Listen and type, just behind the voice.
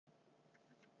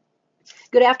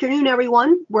Good afternoon,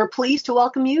 everyone. We're pleased to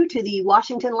welcome you to the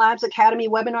Washington Labs Academy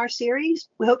webinar series.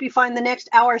 We hope you find the next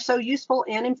hour so useful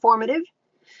and informative.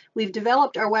 We've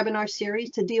developed our webinar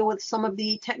series to deal with some of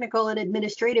the technical and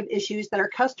administrative issues that our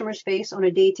customers face on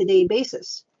a day-to-day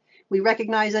basis. We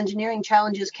recognize engineering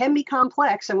challenges can be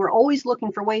complex, and we're always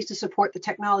looking for ways to support the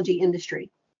technology industry.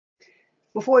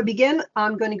 Before we begin,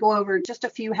 I'm going to go over just a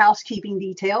few housekeeping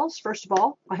details. First of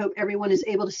all, I hope everyone is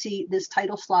able to see this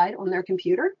title slide on their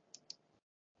computer.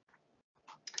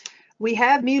 We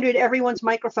have muted everyone's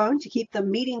microphone to keep the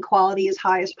meeting quality as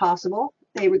high as possible.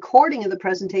 A recording of the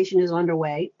presentation is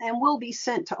underway and will be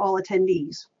sent to all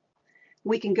attendees.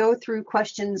 We can go through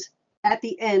questions at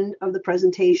the end of the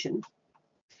presentation.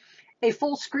 A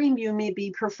full screen view may be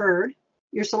preferred.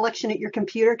 Your selection at your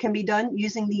computer can be done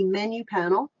using the menu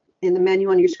panel. In the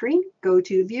menu on your screen, go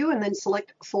to View and then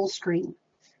select Full Screen.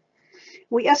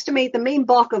 We estimate the main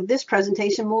bulk of this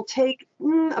presentation will take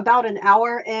about an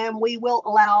hour, and we will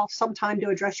allow some time to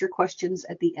address your questions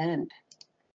at the end.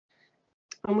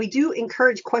 And we do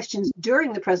encourage questions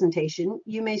during the presentation.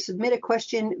 You may submit a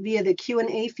question via the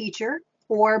Q&A feature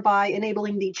or by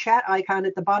enabling the chat icon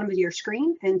at the bottom of your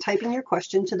screen and typing your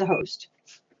question to the host.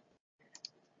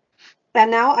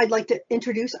 And now I'd like to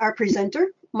introduce our presenter,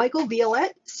 Michael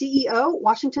Violette, CEO,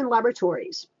 Washington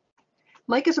Laboratories.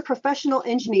 Mike is a professional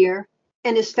engineer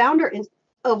and is founder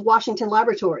of Washington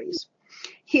Laboratories.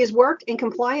 He has worked in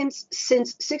compliance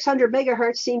since 600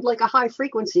 megahertz seemed like a high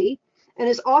frequency, and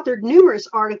has authored numerous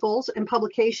articles and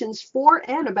publications for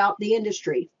and about the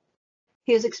industry.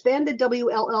 He has expanded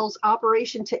WLL's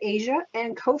operation to Asia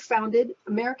and co-founded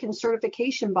American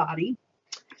Certification Body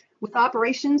with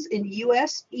operations in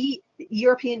US,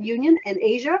 European Union, and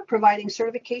Asia, providing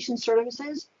certification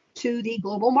services to the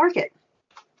global market.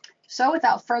 So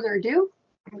without further ado,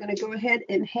 I'm going to go ahead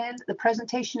and hand the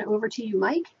presentation over to you,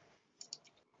 Mike.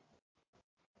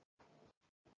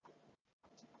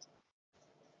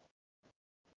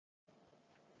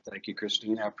 Thank you,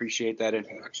 Christine. I appreciate that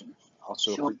introduction.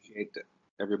 Also appreciate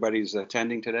everybody's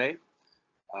attending today.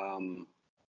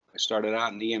 I started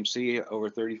out in EMC over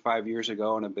 35 years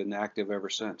ago and have been active ever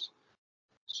since.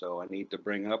 So I need to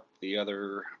bring up the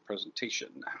other presentation.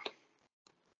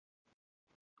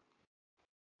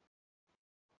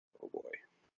 Oh boy.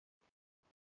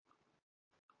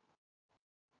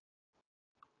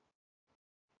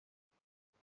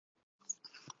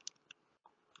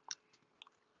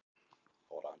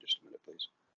 Hold on just a minute, please.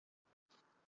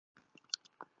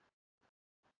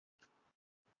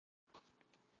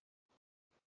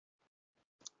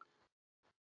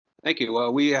 Thank you.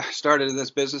 Well, we started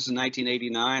this business in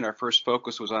 1989. Our first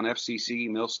focus was on FCC,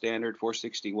 MIL Standard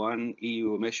 461,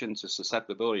 EU emissions and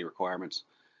susceptibility requirements.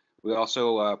 We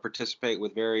also participate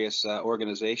with various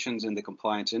organizations in the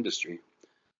compliance industry.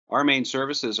 Our main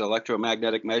service is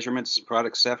electromagnetic measurements,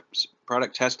 product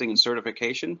testing and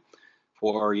certification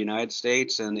for United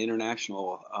States and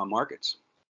international markets.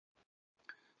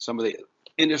 Some of the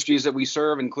industries that we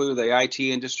serve include the IT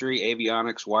industry,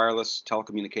 avionics, wireless,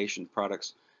 telecommunication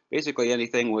products. Basically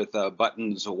anything with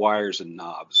buttons, wires, and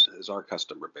knobs is our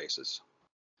customer basis.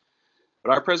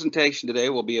 But our presentation today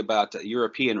will be about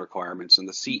European requirements and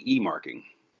the CE marking.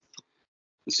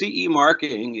 The CE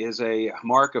marking is a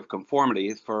mark of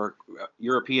conformity for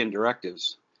European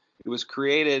directives. It was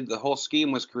created, the whole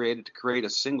scheme was created to create a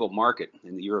single market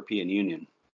in the European Union.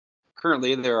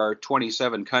 Currently, there are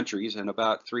 27 countries and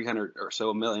about 300 or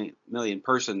so million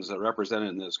persons that are represented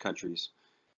in those countries.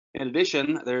 In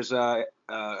addition, there's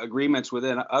agreements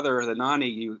within the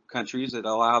non-EU countries that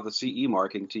allow the CE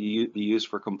marking to be used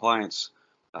for compliance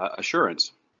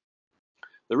assurance.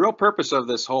 The real purpose of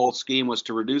this whole scheme was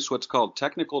to reduce what's called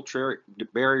technical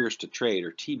barriers to trade,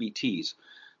 or TBTs,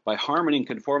 by harmonizing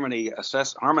conformity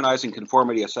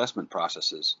assessment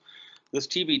processes. This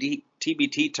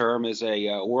TBT term is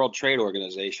a World Trade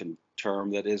Organization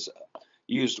term that is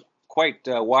used quite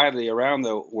widely around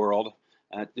the world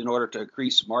in order to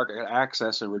increase market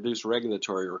access and reduce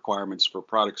regulatory requirements for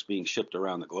products being shipped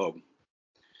around the globe.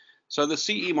 So the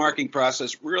CE marking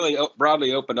process really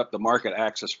broadly opened up the market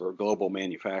access for global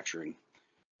manufacturing.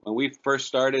 When we first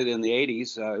started in the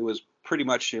 80s, it was pretty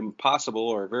much impossible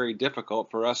or very difficult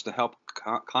for us to help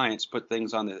clients put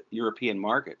things on the European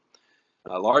market.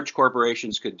 Large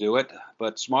corporations could do it,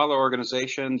 but smaller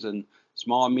organizations and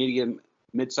small and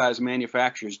mid-sized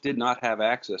manufacturers did not have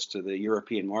access to the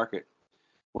European market.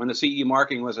 When the CE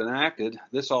marking was enacted,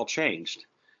 this all changed.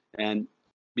 And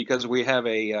because we have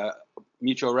a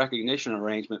mutual recognition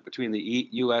arrangement between the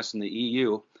US and the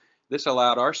EU, this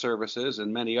allowed our services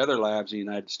and many other labs in the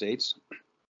United States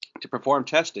to perform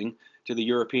testing to the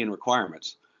European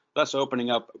requirements, thus opening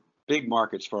up big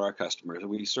markets for our customers, and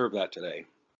we serve that today.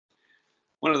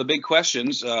 One of the big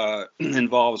questions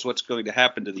involves what's going to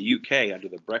happen to the UK under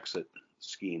the Brexit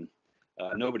scheme.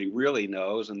 Nobody really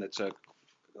knows, and it's a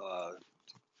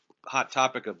hot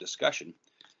topic of discussion.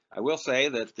 I will say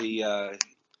that the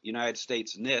United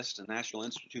States NIST, the National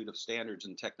Institute of Standards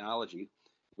and Technology,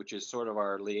 which is sort of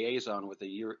our liaison with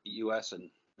the U.S. and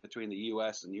between the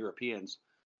U.S. and Europeans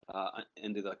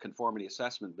into the conformity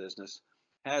assessment business,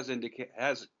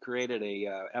 has created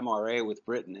a MRA with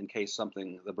Britain in case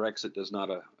the Brexit does not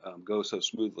go so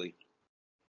smoothly.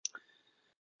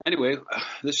 Anyway,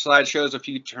 this slide shows a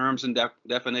few terms and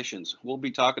definitions. We'll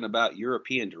be talking about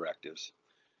European directives.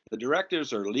 The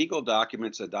directives are legal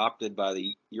documents adopted by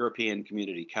the European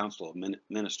Community Council of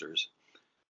Ministers.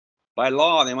 By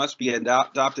law, they must be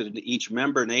adopted into each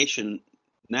member nation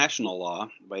national law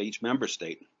by each member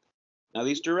state. Now,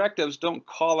 these directives don't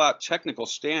call out technical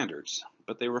standards,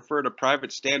 but they refer to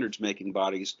private standards making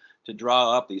bodies to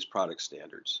draw up these product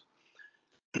standards.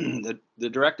 The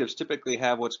directives typically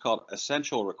have what's called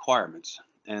essential requirements,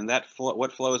 and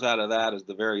what flows out of that is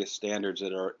the various standards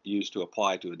that are used to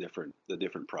apply to the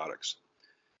different products.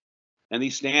 And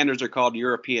these standards are called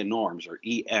European norms, or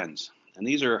ENs. And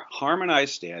these are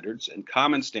harmonized standards and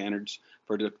common standards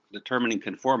for determining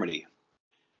conformity.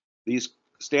 These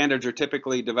standards are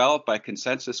typically developed by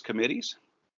consensus committees,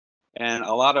 and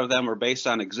a lot of them are based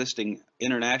on existing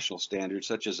international standards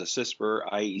such as the CISPR,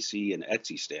 IEC, and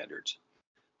ETSI standards.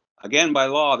 Again, by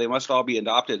law, they must all be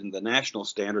adopted in the national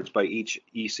standards by each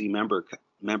EC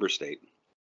member state.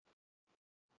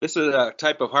 This is a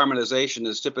type of harmonization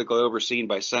is typically overseen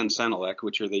by CEN-CENELEC,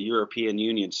 which are the European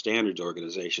Union standards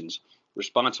organizations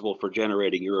responsible for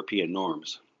generating European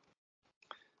norms.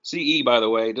 CE, by the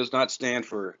way, does not stand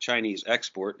for Chinese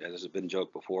export, as has been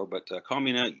joked before, but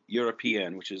Communauté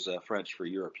Européenne, which is French for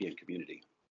European Community.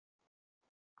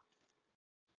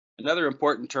 Another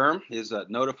important term is a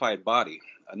notified body.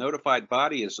 A notified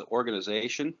body is an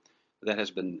organization that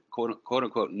has been quote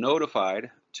unquote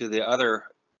notified to the other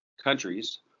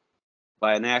countries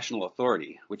by a national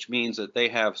authority, which means that they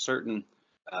have certain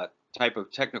type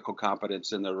of technical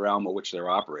competence in the realm of which they're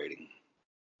operating.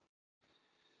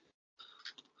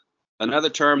 Another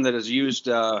term that is used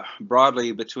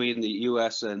broadly between the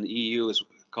US and the EU is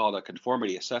called a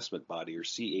conformity assessment body, or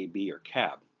CAB or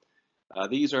CAB.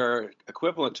 These are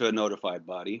equivalent to a notified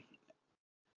body.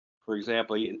 For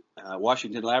example,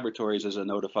 Washington Laboratories is a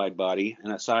notified body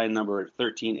and assigned number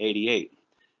 1388.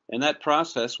 And that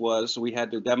process was we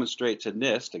had to demonstrate to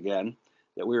NIST, again,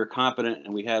 that we were competent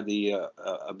and we had the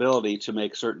ability to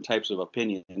make certain types of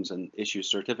opinions and issue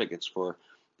certificates for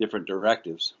different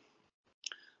directives.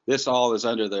 This all is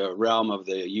under the realm of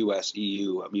the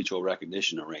US-EU mutual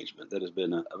recognition arrangement that has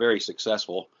been very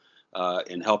successful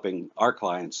in helping our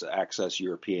clients access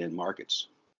European markets.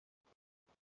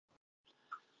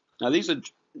 Now, these are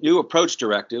new approach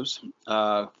directives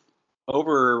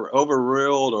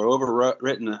overruled or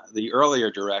overwritten the earlier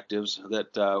directives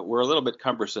that were a little bit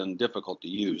cumbersome and difficult to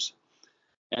use.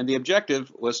 And the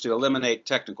objective was to eliminate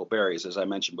technical barriers, as I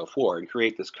mentioned before, and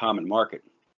create this common market.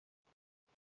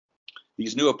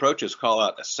 These new approaches call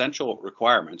out essential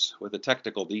requirements with the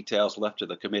technical details left to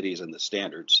the committees and the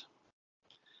standards.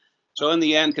 So in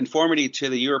the end, conformity to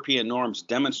the European norms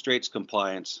demonstrates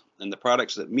compliance, and the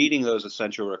products that meeting those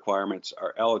essential requirements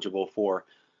are eligible for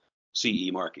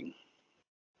CE marking.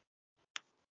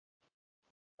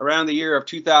 Around the year of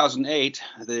 2008,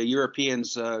 the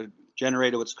Europeans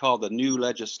generated what's called the New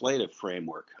Legislative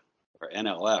Framework, or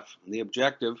NLF. And the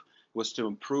objective was to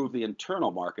improve the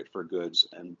internal market for goods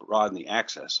and broaden the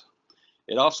access.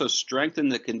 It also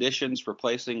strengthened the conditions for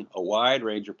placing a wide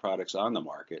range of products on the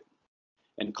market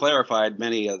and clarified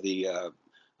many of the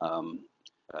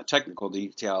technical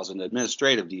details and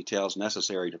administrative details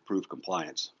necessary to prove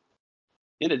compliance.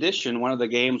 In addition, one of the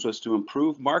games was to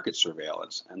improve market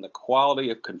surveillance and the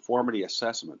quality of conformity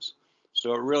assessments.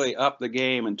 So it really upped the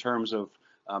game in terms of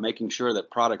making sure that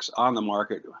products on the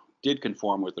market did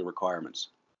conform with the requirements.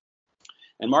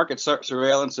 And market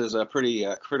surveillance is a pretty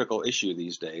critical issue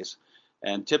these days.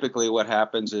 And typically what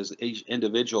happens is each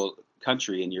individual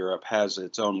country in Europe has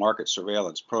its own market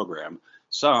surveillance program,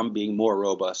 some being more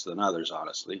robust than others,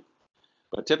 honestly.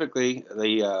 But typically,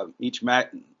 each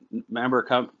member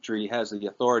country has the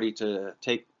authority to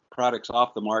take products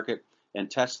off the market and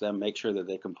test them, make sure that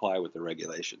they comply with the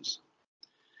regulations.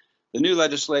 The new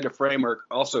legislative framework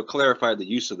also clarified the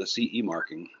use of the CE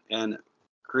marking and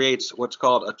creates what's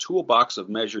called a toolbox of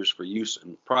measures for use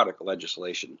in product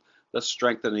legislation, thus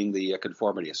strengthening the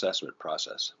conformity assessment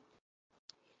process.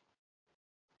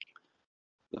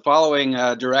 The following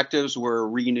directives were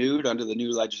renewed under the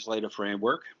new legislative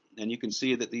framework. and you can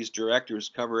see that these directives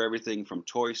cover everything from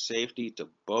toy safety to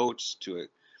boats to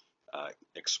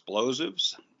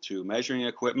explosives to measuring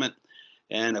equipment,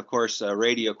 and of course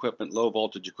radio equipment, low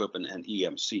voltage equipment, and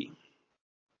EMC.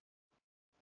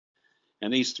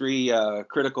 And these three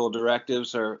critical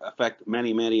directives affect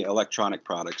many electronic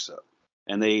products.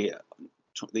 And the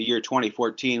year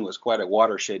 2014 was quite a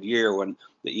watershed year when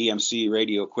the EMC,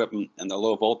 radio equipment, and the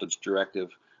low voltage directive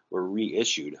were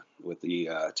reissued with the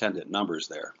attendant numbers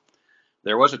there.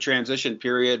 There was a transition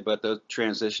period, but the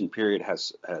transition period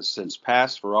has since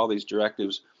passed for all these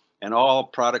directives, and all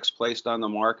products placed on the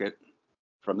market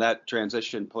from that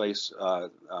transition place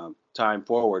time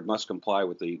forward must comply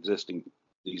with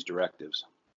these directives.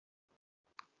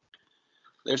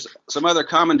 There's some other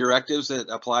common directives that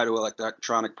apply to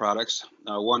electronic products.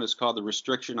 One is called the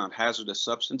Restriction on Hazardous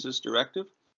Substances Directive.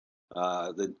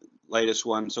 The latest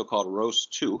one, so-called RoHS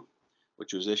 2,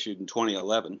 which was issued in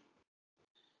 2011.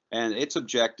 And its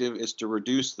objective is to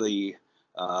reduce the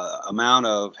amount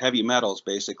of heavy metals,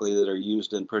 basically, that are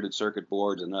used in printed circuit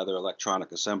boards and other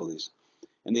electronic assemblies.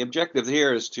 And the objective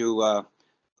here is to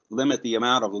limit the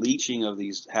amount of leaching of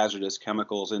these hazardous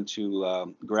chemicals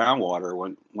into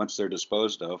groundwater once they're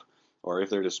disposed of, or if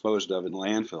they're disposed of in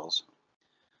landfills.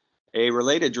 A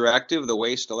related directive, the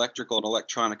Waste Electrical and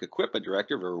Electronic Equipment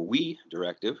Directive, or WEEE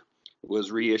directive,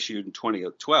 was reissued in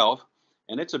 2012,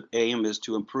 and its aim is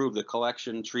to improve the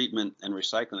collection, treatment, and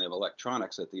recycling of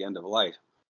electronics at the end of life.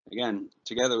 Again,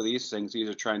 together with these things, these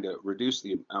are trying to reduce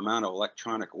the amount of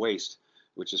electronic waste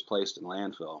which is placed in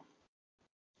landfill.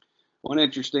 One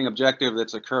interesting objective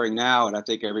that's occurring now, and I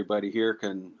think everybody here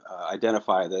can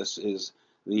identify this, is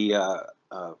the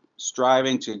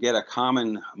striving to get a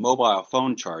common mobile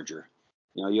phone charger.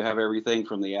 You know, you have everything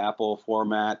from the Apple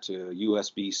format to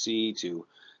USB-C to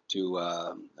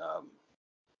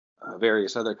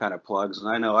various other kind of plugs. And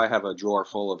I know I have a drawer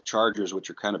full of chargers which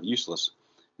are kind of useless.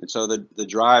 And so the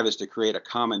drive is to create a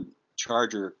common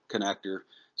charger connector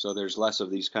so there's less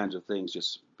of these kinds of things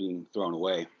just being thrown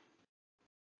away.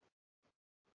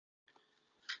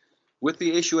 With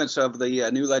the issuance of the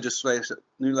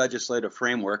new legislative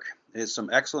framework is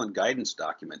some excellent guidance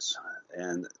documents,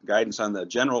 and guidance on the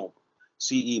general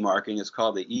CE marking is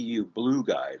called the EU Blue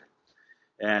Guide.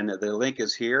 And the link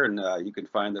is here, and you can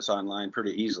find this online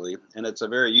pretty easily. And it's a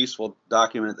very useful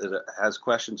document that has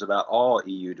questions about all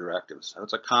EU directives. So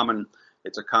it's a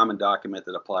common document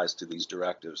that applies to these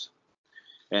directives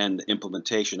and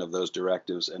implementation of those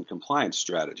directives and compliance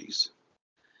strategies.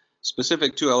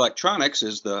 Specific to electronics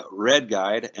is the Red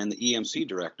Guide and the EMC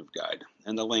Directive Guide,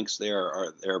 and the links there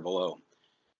are there below.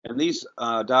 And these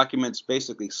documents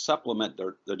basically supplement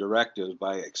the directive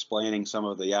by explaining some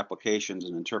of the applications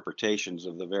and interpretations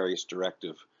of the various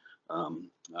directive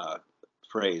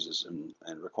phrases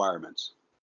and requirements.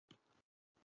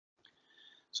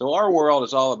 So our world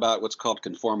is all about what's called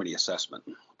conformity assessment.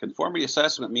 Conformity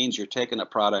assessment means you're taking a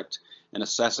product and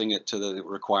assessing it to the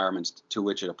requirements to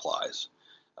which it applies.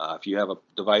 If you have a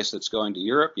device that's going to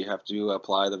Europe, you have to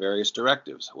apply the various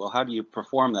directives. Well, how do you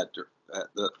perform that?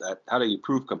 How do you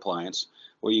prove compliance?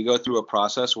 Well, you go through a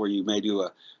process where you may do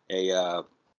a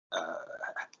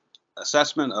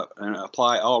assessment and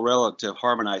apply all relative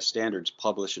harmonized standards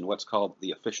published in what's called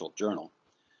the official journal.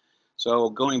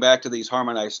 So going back to these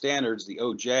harmonized standards, the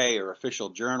OJ, or official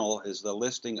journal, is the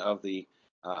listing of the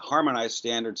harmonized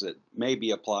standards that may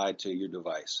be applied to your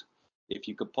device. If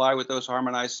you comply with those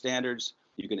harmonized standards,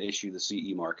 you can issue the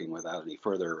CE marking without any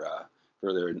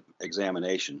further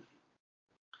examination.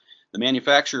 The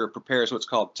manufacturer prepares what's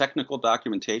called technical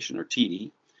documentation, or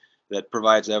TD, that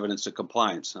provides evidence of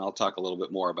compliance, and I'll talk a little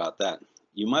bit more about that.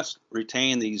 You must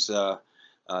retain these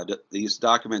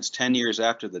documents 10 years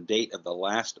after the date of the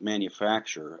last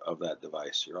manufacturer of that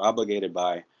device. You're obligated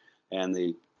by, and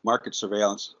the market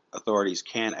surveillance authorities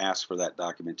can ask for that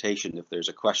documentation if there's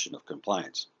a question of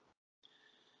compliance.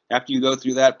 After you go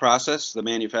through that process, the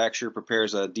manufacturer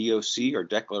prepares a DOC, or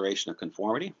Declaration of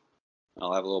Conformity.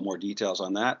 I'll have a little more details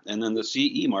on that. And then the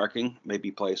CE marking may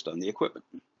be placed on the equipment.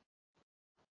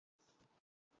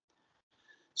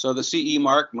 So the CE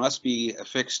mark must be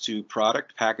affixed to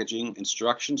product, packaging,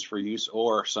 instructions for use,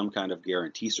 or some kind of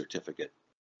guarantee certificate.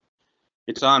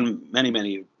 It's on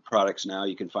many products now.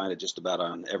 You can find it just about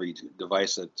on every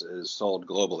device that is sold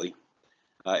globally.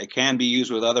 It can be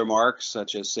used with other marks,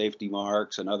 such as safety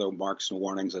marks and other marks and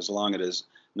warnings, as long as it is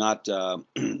not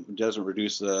doesn't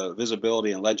reduce the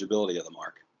visibility and legibility of the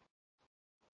mark.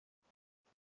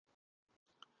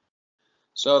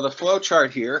 So the flow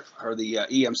chart here, or the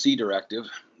EMC directive,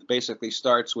 basically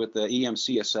starts with the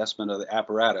EMC assessment of the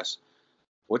apparatus.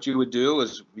 What you would do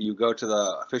is you go to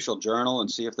the official journal and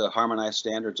see if the harmonized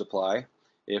standards apply.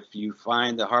 If you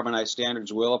find the harmonized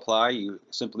standards will apply, you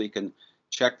simply can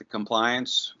check the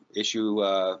compliance,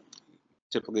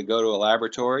 typically go to a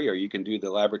laboratory, or you can do the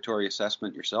laboratory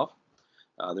assessment yourself.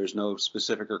 There's no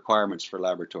specific requirements for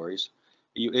laboratories.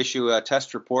 You issue a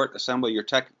test report, assemble your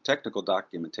technical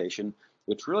documentation,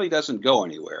 which really doesn't go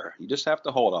anywhere. You just have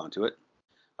to hold on to it.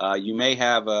 You may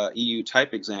have a EU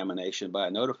type examination by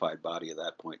a notified body at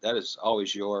that point. That is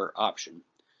always your option.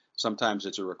 Sometimes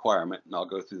it's a requirement, and I'll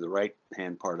go through the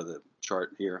right-hand part of the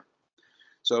chart here.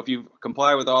 So if you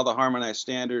comply with all the harmonized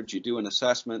standards, you do an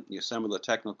assessment, you assemble the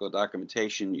technical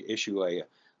documentation, you issue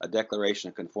a declaration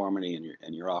of conformity,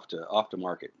 and you're off to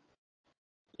market.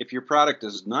 If your product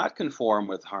does not conform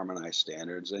with harmonized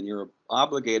standards, then you're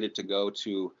obligated to go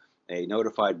to a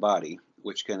notified body,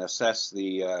 which can assess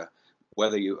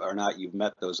whether or not you've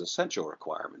met those essential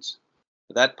requirements.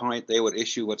 At that point, they would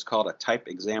issue what's called a type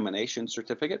examination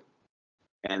certificate,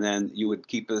 and then you would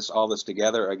keep all this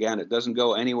together. Again, it doesn't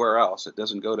go anywhere else. It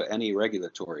doesn't go to any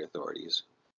regulatory authorities,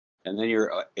 and then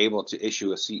you're able to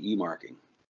issue a CE marking.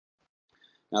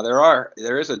 Now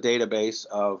there is a database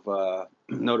of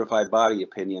notified body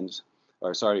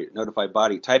notified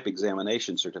body type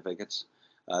examination certificates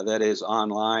that is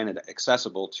online and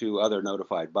accessible to other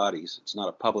notified bodies. It's not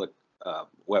a public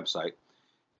website,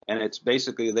 and it's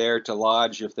basically there to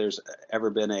lodge if there's ever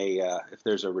been if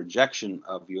there's a rejection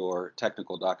of your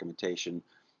technical documentation,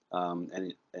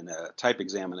 and a type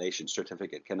examination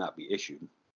certificate cannot be issued.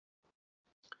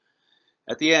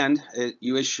 At the end,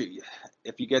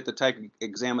 if you get the type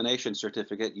examination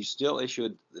certificate, you still issue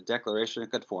the declaration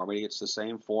of conformity. It's the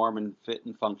same form and fit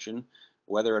and function,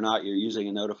 whether or not you're using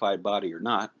a notified body or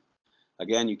not.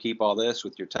 Again, you keep all this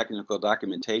with your technical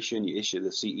documentation, you issue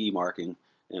the CE marking,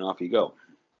 and off you go.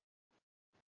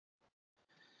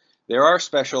 There are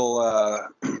special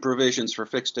provisions for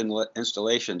fixed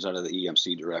installations under the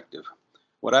EMC directive.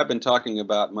 What I've been talking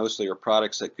about mostly are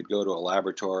products that could go to a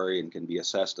laboratory and can be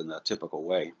assessed in a typical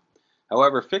way.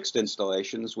 However, fixed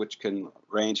installations, which can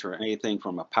range from anything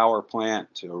from a power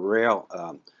plant to rail,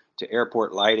 to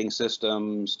airport lighting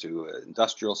systems, to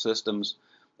industrial systems,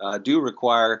 do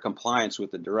require compliance with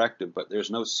the directive, but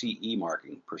there's no CE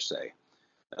marking per se.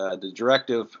 The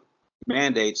directive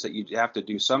mandates that you have to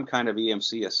do some kind of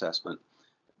EMC assessment,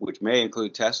 which may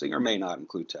include testing or may not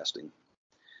include testing.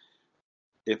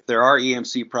 If there are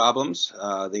EMC problems,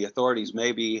 the authorities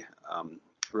may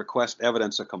request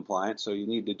evidence of compliance, so you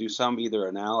need to do some either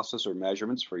analysis or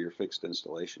measurements for your fixed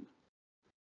installation.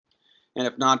 And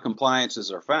if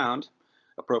non-compliances are found,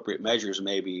 appropriate measures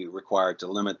may be required to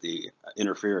limit the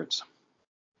interference.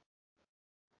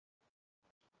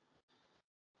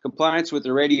 Compliance with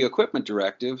the Radio Equipment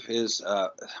Directive is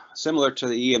similar to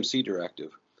the EMC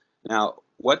directive. Now,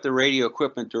 what the Radio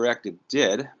Equipment Directive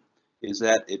did is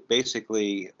that it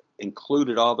basically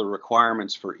included all the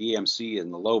requirements for EMC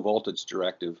in the Low Voltage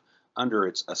Directive under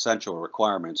its essential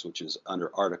requirements, which is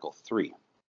under Article 3.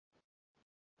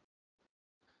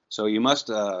 So you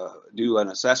must do an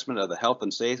assessment of the health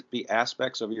and safety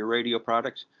aspects of your radio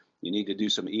product. You need to do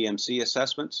some EMC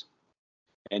assessments,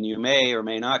 and you may or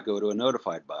may not go to a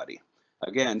notified body.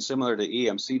 Again, similar to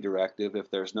EMC directive, if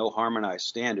there's no harmonized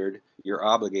standard, you're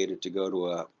obligated to go to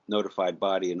a notified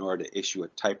body in order to issue a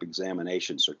type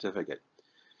examination certificate.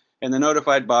 And the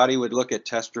notified body would look at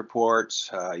test reports,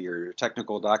 your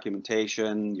technical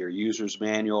documentation, your user's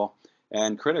manual,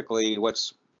 and critically,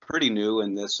 what's pretty new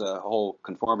in this whole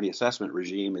conformity assessment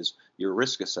regime is your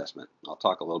risk assessment. I'll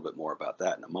talk a little bit more about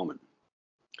that in a moment.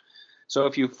 So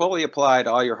if you fully applied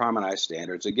all your harmonized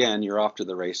standards, again, you're off to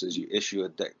the races. You issue a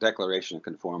declaration of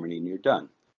conformity and you're done.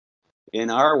 In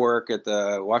our work at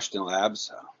the Washington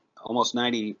Labs, almost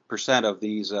 90% of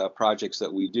these projects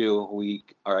that we do, we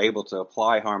are able to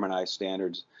apply harmonized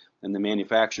standards, and the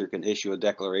manufacturer can issue a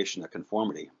declaration of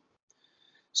conformity.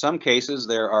 Some cases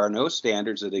there are no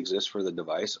standards that exist for the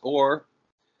device, or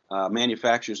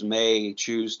manufacturers may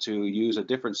choose to use a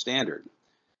different standard.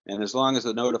 And as long as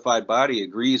the notified body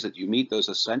agrees that you meet those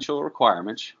essential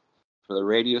requirements for the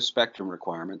radio spectrum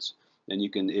requirements, then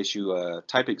you can issue a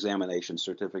type examination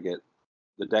certificate,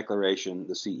 the declaration,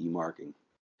 the CE marking.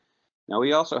 Now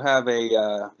we also have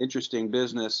a interesting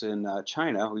business in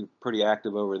China. We're pretty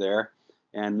active over there,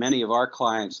 and many of our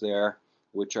clients there,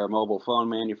 which are mobile phone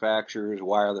manufacturers,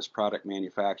 wireless product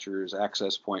manufacturers,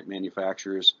 access point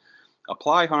manufacturers,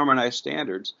 apply harmonized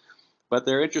standards, but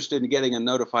they're interested in getting a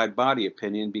notified body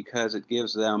opinion because it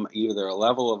gives them either a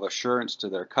level of assurance to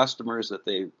their customers that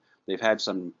they've had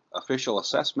some official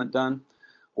assessment done,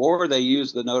 or they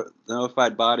use the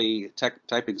notified body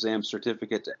type exam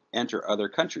certificate to enter other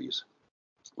countries.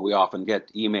 We often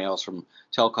get emails from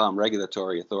telecom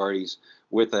regulatory authorities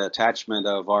with the attachment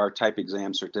of our type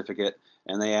exam certificate,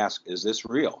 and they ask, is this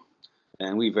real?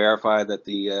 And we verify that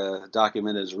the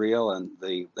document is real and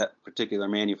that particular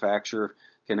manufacturer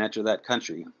can enter that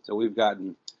country. So we've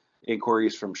gotten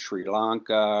inquiries from Sri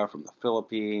Lanka, from the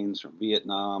Philippines, from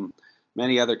Vietnam,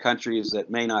 many other countries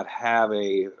that may not have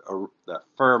a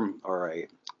firm or a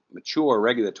mature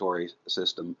regulatory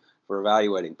system for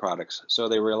evaluating products. So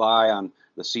they rely on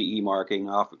the CE marking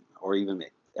often, or even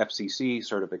FCC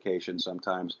certification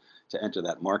sometimes, to enter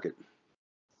that market.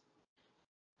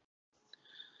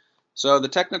 So the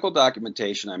technical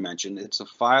documentation I mentioned, it's a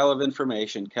file of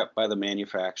information kept by the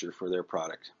manufacturer for their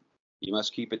product. You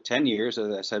must keep it 10 years,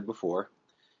 as I said before,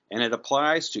 and it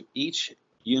applies to each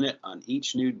unit on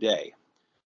each new day.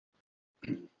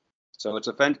 So it's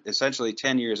essentially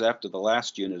 10 years after the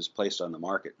last unit is placed on the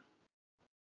market.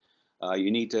 You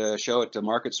need to show it to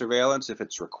market surveillance if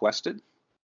it's requested,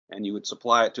 and you would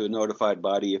supply it to a notified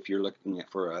body if you're looking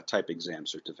for a type exam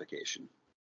certification.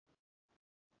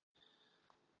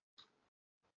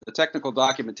 The technical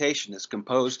documentation is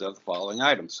composed of the following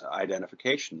items: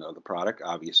 identification of the product,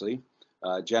 obviously,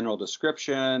 general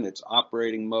description, its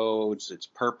operating modes, its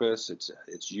purpose,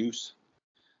 its use,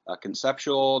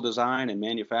 conceptual design and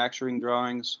manufacturing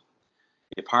drawings,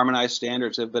 if harmonized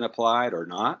standards have been applied or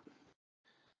not.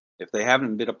 If they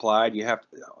haven't been applied, you have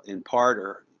to, in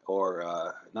part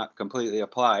or not completely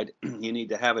applied, you need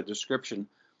to have a description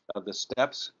of the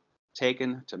steps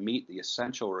taken to meet the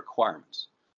essential requirements.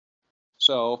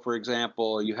 So, for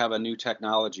example, you have a new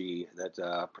technology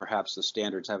that perhaps the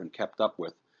standards haven't kept up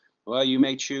with. Well, you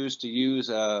may choose to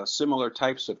use similar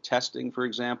types of testing, for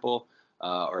example,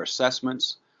 or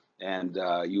assessments, and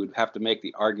you would have to make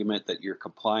the argument that you're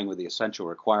complying with the essential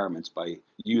requirements by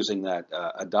using that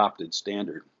adopted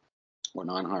standard or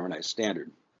non-harmonized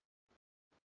standard.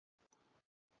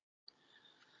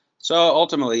 So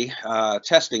ultimately,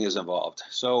 testing is involved.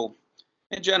 So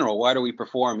in general, why do we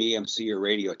perform EMC or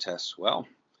radio tests? Well,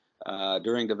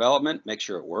 during development, make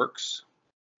sure it works,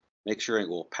 make sure it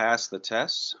will pass the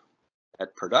tests.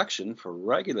 At production, for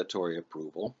regulatory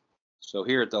approval. So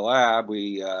here at the lab,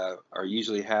 we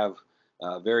usually have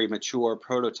very mature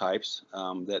prototypes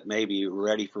that may be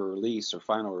ready for release or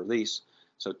final release.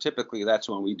 So typically that's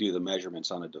when we do the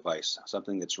measurements on a device,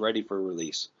 something that's ready for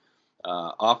release.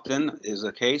 Often is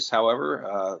the case,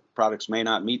 however, products may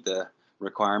not meet the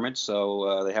requirements,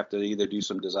 so they have to either do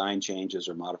some design changes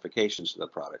or modifications to the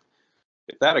product.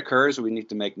 If that occurs, we need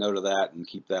to make note of that and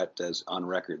keep that as on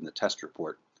record in the test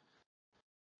report.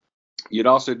 You'd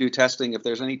also do testing if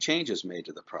there's any changes made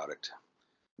to the product.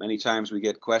 Many times we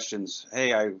get questions,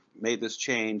 hey, I made this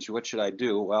change, what should I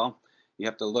do? Well, you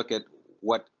have to look at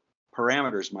what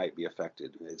parameters might be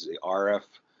affected. Is the RF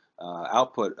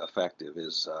output effective?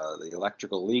 Is the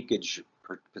electrical leakage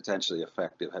potentially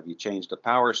effective? Have you changed the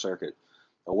power circuit?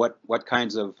 Or what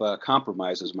kinds of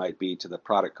compromises might be to the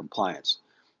product compliance?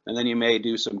 And then you may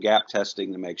do some gap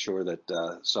testing to make sure that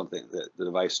the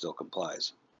device still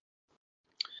complies.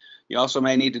 You also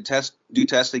may need to do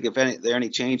testing if there are any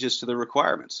changes to the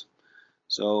requirements.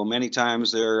 So many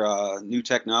times there are new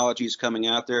technologies coming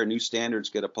out there, new standards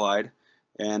get applied,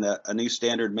 and a new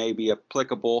standard may be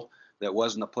applicable that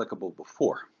wasn't applicable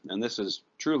before. And this is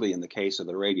truly in the case of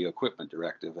the Radio Equipment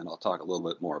Directive, and I'll talk a little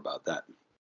bit more about that.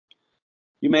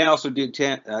 You may also do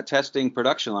testing,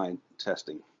 production line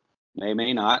testing.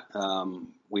 May not.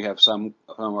 We have some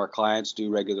of our clients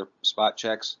do regular spot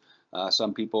checks.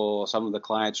 Some of the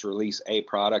clients release a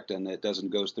product and it doesn't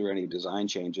go through any design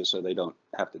changes, so they don't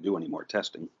have to do any more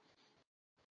testing.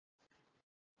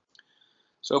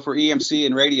 So for EMC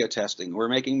and radio testing, we're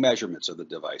making measurements of the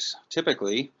device.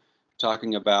 Typically,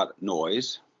 talking about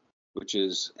noise, which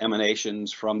is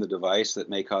emanations from the device that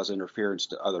may cause interference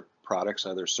to other products,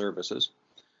 other services.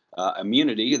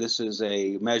 Immunity, this is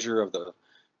a measure of the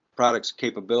product's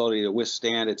capability to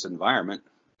withstand its environment.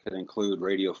 Could include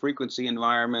radio frequency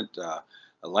environment,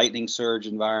 a lightning surge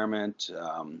environment,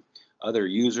 other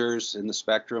users in the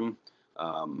spectrum.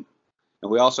 And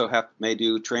we also may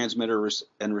do transmitter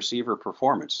and receiver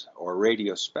performance or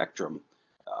radio spectrum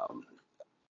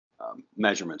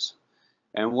measurements.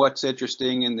 And what's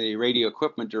interesting in the Radio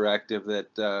Equipment Directive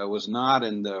that was not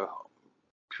in the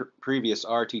previous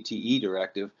RTTE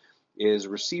directive is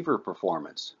receiver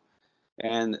performance.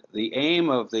 And the aim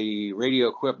of the Radio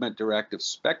Equipment Directive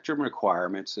spectrum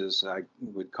requirements is, I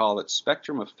would call it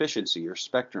spectrum efficiency or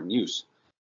spectrum use.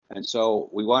 And so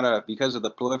we want to, because of the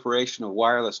proliferation of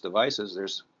wireless devices,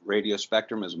 there's radio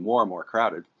spectrum is more and more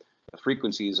crowded. The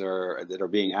frequencies that are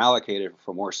being allocated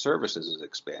for more services is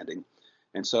expanding.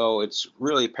 And so it's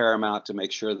really paramount to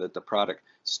make sure that the product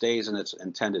stays in its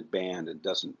intended band and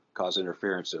doesn't cause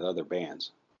interference with other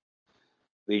bands.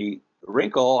 The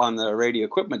wrinkle on the radio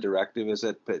equipment directive is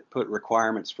that it put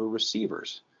requirements for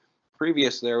receivers.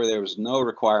 Previous there was no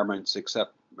requirements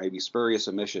except maybe spurious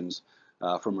emissions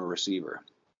from a receiver.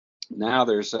 Now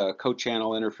there's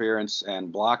co-channel interference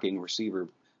and blocking receiver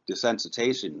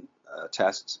desensitization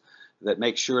tests that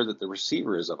make sure that the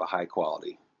receiver is of a high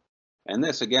quality. And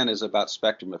this again is about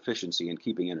spectrum efficiency and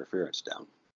keeping interference down.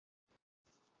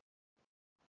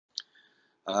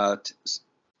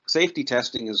 Safety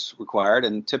testing is required,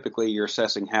 and typically you're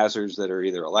assessing hazards that are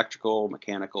either electrical,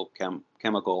 mechanical,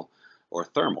 chemical, or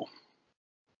thermal.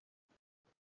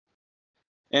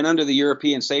 And under the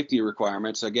European safety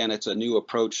requirements, again, it's a new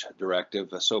approach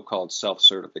directive, a so-called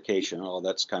self-certification, although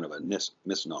that's kind of a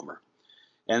misnomer.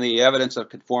 And the evidence of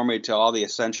conformity to all the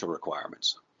essential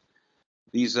requirements.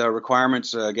 These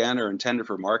requirements, again, are intended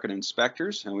for market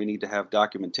inspectors, and we need to have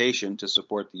documentation to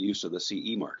support the use of the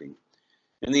CE marking.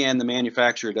 In the end, the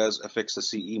manufacturer does affix the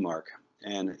CE mark,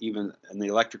 and even in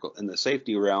the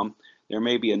safety realm, there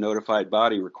may be a notified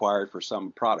body required for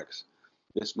some products.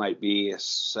 This might be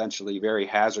essentially very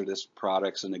hazardous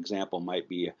products. An example might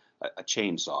be a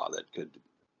chainsaw that could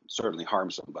certainly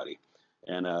harm somebody,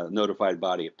 and a notified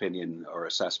body opinion or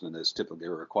assessment is typically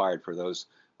required for those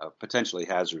potentially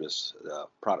hazardous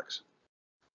products.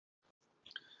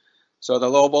 So the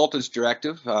low voltage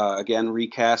directive, again,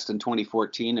 recast in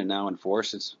 2014 and now in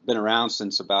force. It's been around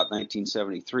since about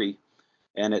 1973,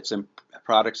 and it's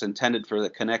products intended for the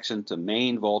connection to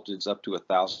main voltage up to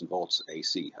 1,000 volts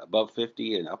AC, above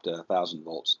 50 and up to 1,000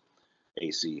 volts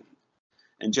AC.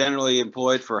 And generally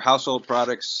employed for household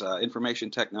products, information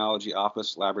technology,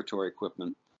 office, laboratory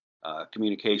equipment,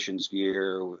 communications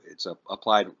gear. It's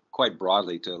applied quite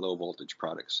broadly to low voltage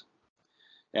products.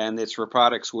 And it's for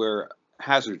products where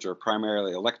hazards are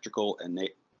primarily electrical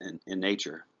in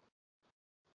nature.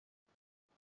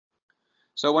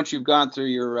 So once you've gone through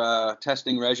your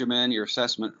testing regimen, your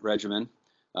assessment regimen,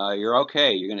 you're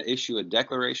okay. You're going to issue a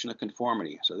declaration of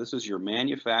conformity. So this is your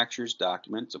manufacturer's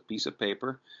document. It's a piece of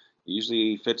paper. It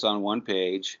usually fits on one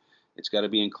page. It's got to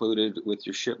be included with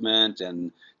your shipment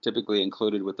and typically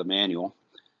included with the manual.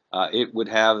 It would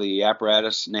have the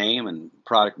apparatus name and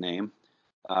product name.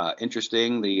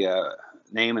 Interesting, the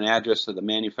name and address of the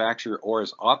manufacturer or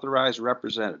his authorized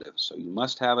representative. So you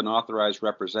must have an authorized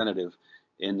representative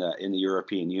in the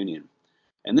European Union.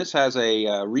 And this has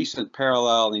a recent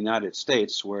parallel in the United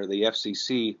States where the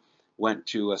FCC went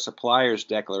to a supplier's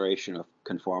declaration of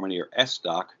conformity, or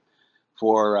SDOC,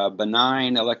 for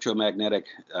benign electromagnetic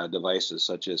devices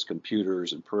such as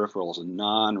computers and peripherals and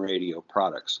non-radio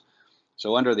products.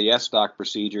 So under the SDOC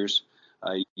procedures,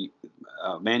 a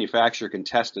manufacturer can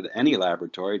test at any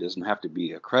laboratory. It doesn't have to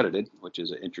be accredited, which is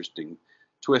an interesting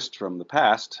twist from the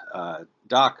past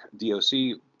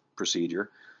DOC procedure.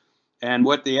 And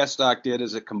what the SDOC did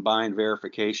is it combined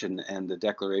verification and the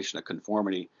declaration of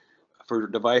conformity for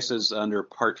devices under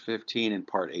Part 15 and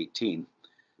Part 18.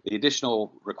 The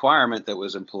additional requirement that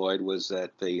was employed was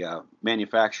that the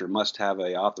manufacturer must have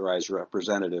an authorized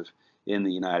representative in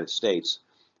the United States.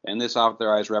 And this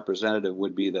authorized representative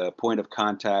would be the point of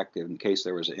contact in case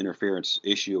there was an interference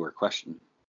issue or question.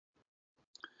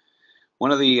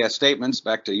 One of the statements,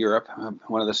 back to Europe,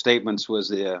 one of the statements was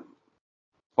the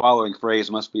following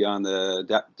phrase must be on a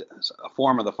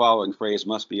form of the following phrase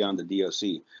must be on the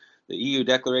DOC. The EU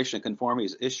Declaration of Conformity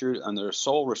is issued under the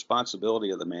sole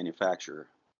responsibility of the manufacturer.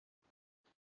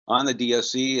 On the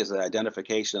DOC is the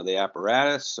identification of the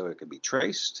apparatus so it can be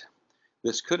traced.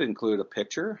 This could include a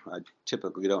picture. I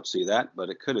typically don't see that, but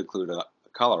it could include a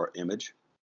color image.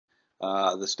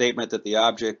 The statement that the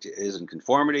object is in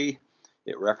conformity.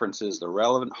 It references the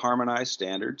relevant harmonized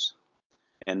standards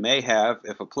and may have,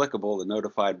 if applicable, the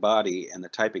notified body and the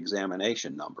type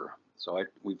examination number. So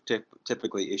we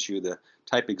typically issue the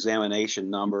type examination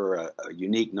number, a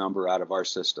unique number out of our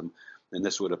system, and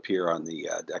this would appear on the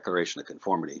Declaration of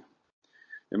Conformity.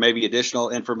 There may be additional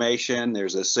information.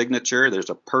 There's a signature. There's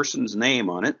a person's name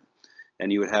on it,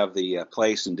 and you would have the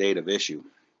place and date of issue.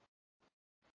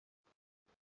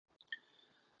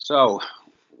 So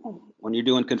when you're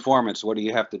doing conformance, what do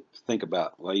you have to think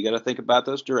about? Well, you got to think about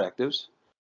those directives.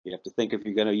 You have to think if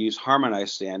you're going to use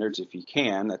harmonized standards. If you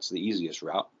can, that's the easiest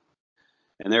route.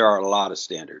 And there are a lot of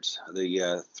standards.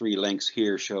 The 3 links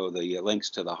here show the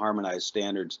links to the harmonized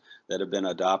standards that have been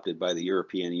adopted by the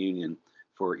European Union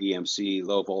for EMC,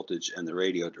 low voltage, and the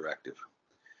radio directive.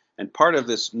 And part of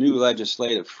this new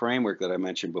legislative framework that I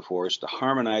mentioned before is to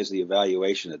harmonize the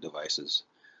evaluation of devices.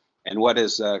 And what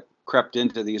has crept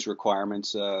into these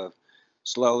requirements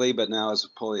slowly, but now is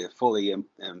fully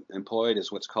employed,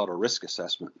 is what's called a risk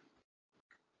assessment.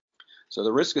 So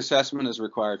the risk assessment is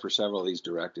required for several of these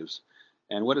directives.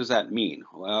 And what does that mean?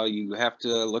 Well, you have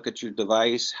to look at your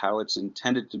device, how it's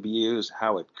intended to be used,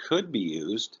 how it could be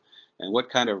used, and what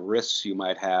kind of risks you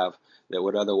might have that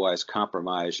would otherwise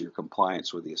compromise your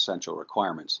compliance with the essential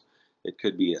requirements. It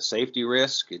could be a safety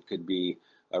risk. It could be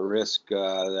a risk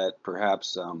that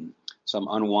perhaps some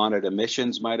unwanted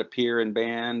emissions might appear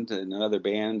in other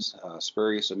bands,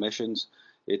 spurious emissions.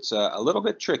 It's a little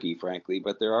bit tricky, frankly,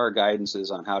 but there are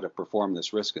guidances on how to perform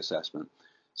this risk assessment.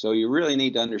 So you really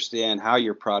need to understand how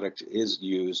your product is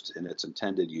used in its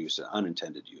intended use and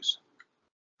unintended use.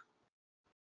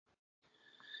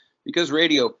 Because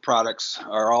radio products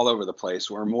are all over the place,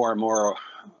 we're more and more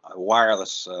a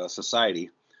wireless society.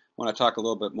 I want to talk a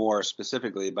little bit more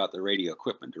specifically about the Radio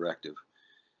Equipment Directive.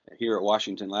 Here at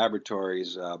Washington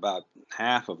Laboratories, about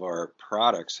half of our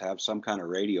products have some kind of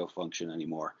radio function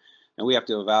anymore, and we have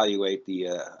to evaluate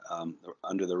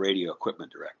under the Radio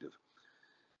Equipment Directive.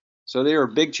 So there are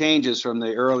big changes from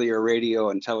the earlier radio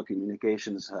and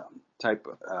telecommunications type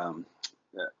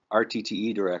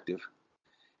RTTE directive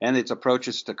and its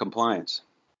approaches to compliance.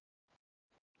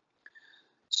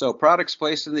 So products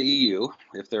placed in the EU,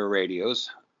 if they're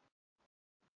radios,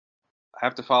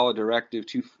 have to follow Directive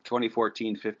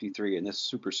 2014-53, and this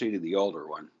superseded the older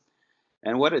one.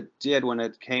 And what it did when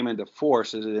it came into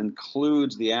force is it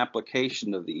includes the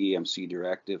application of the EMC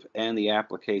directive and the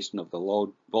application of the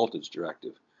low voltage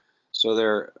directive. So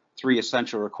there are three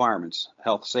essential requirements: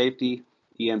 health safety,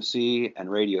 EMC,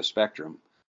 and radio spectrum.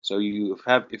 So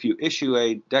if you issue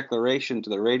a declaration to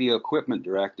the Radio Equipment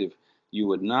Directive, you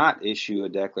would not issue a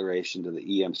declaration to the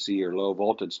EMC or low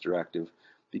voltage directive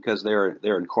because they're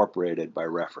incorporated by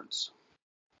reference.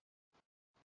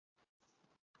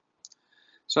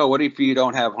 So what if you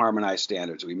don't have harmonized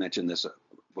standards? We mentioned this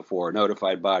before.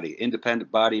 Notified body,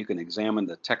 independent body who can examine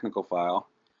the technical file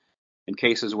in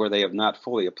cases where they have not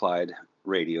fully applied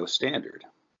radio standard.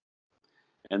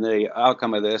 And the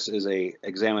outcome of this is a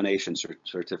examination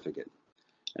certificate.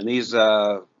 And these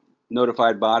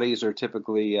notified bodies are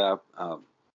typically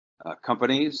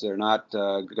companies. They're not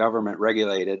government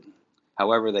regulated.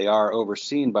 However, they are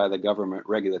overseen by the government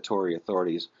regulatory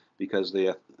authorities because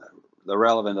the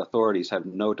relevant authorities have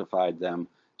notified them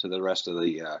to the rest of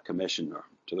the Commission or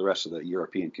to the rest of the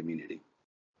European community.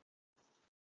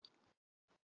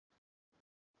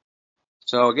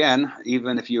 So again,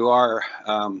 even if you are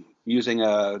using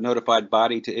a notified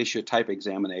body to issue a type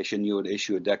examination, you would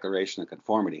issue a declaration of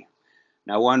conformity.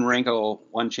 Now, one wrinkle,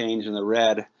 one change in the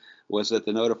red was that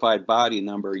the notified body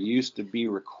number used to be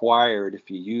required if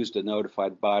you used a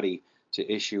notified body to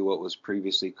issue what was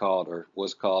previously called or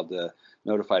was called the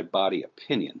notified body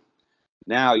opinion.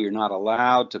 Now you're not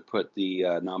allowed to put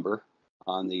the number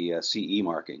on the CE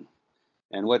marking.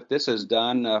 And what this has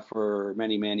done for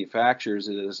many manufacturers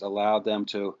is allowed them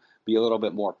to be a little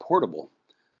bit more portable.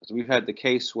 So we've had the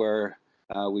case where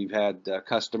we've had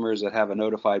customers that have a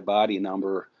notified body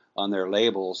number on their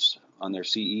labels, on their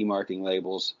CE marking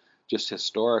labels, just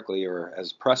historically or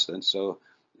as precedent. So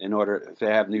if they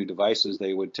have new devices,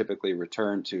 they would typically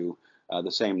return to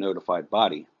the same notified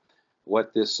body.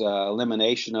 What this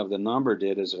elimination of the number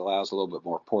did is it allows a little bit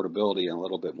more portability and a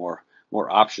little bit more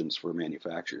options for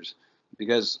manufacturers,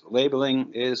 because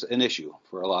labeling is an issue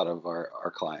for a lot of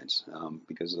our clients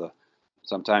because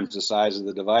sometimes the size of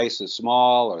the device is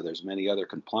small or there's many other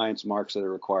compliance marks that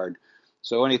are required.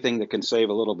 So anything that can save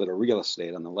a little bit of real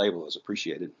estate on the label is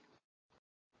appreciated.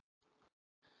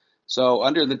 So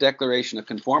under the declaration of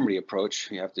conformity approach,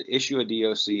 you have to issue a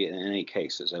DOC in any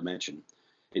case, as I mentioned.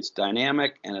 It's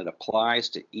dynamic and it applies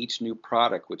to each new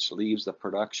product which leaves the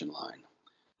production line.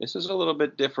 This is a little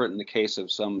bit different in the case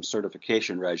of some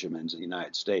certification regimens in the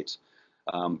United States,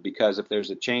 because if there's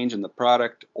a change in the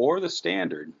product or the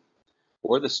standard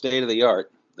or the state of the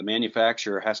art, the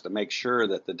manufacturer has to make sure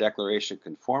that the declaration of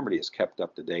conformity is kept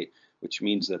up to date, which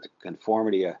means that the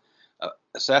conformity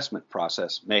assessment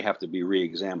process may have to be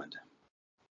re-examined.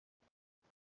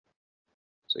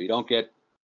 So you don't get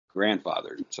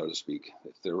grandfathered, so to speak.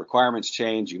 If the requirements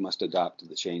change, you must adopt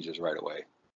the changes right away.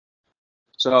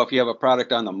 So if you have a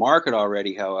product on the market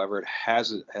already, however, it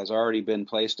has already been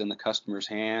placed in the customer's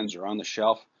hands or on the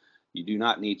shelf, you do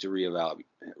not need to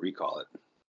recall it.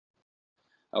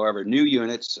 However, new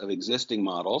units of existing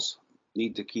models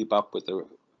need to keep up with the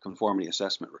conformity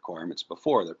assessment requirements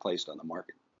before they're placed on the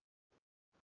market.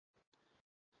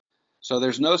 So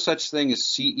there's no such thing as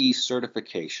CE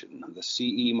certification. The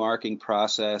CE marking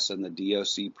process and the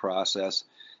DOC process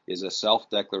is a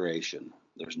self-declaration.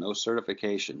 There's no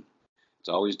certification. It's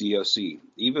always DOC,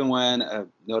 even when a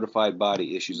notified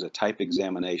body issues a type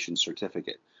examination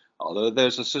certificate. Although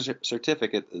there's a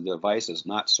certificate, the device is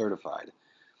not certified.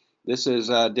 This is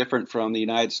different from the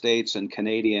United States and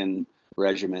Canadian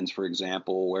regimens, for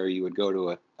example, where you would go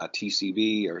to a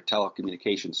TCB or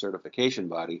telecommunications certification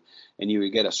body, and you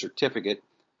would get a certificate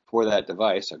for that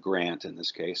device, a grant in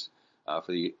this case,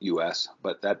 for the U.S.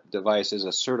 But that device is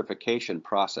a certification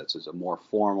process, is a more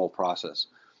formal process,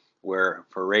 where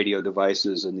for radio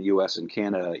devices in the U.S. and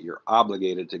Canada, you're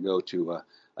obligated to go to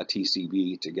a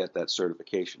TCB to get that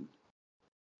certification.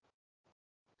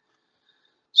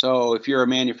 So if you're a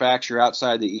manufacturer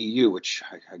outside the EU, which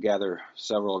I gather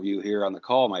several of you here on the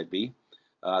call might be,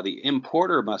 the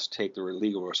importer must take the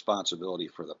legal responsibility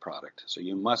for the product. So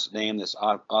you must name this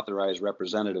authorized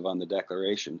representative on the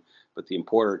declaration, but the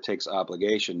importer takes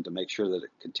obligation to make sure that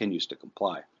it continues to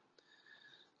comply.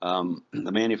 The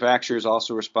manufacturer is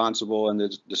also responsible, and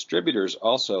the distributor is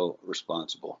also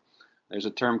responsible. There's a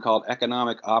term called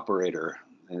economic operator,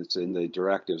 and it's in the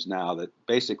directives now, that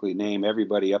basically name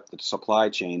everybody up the supply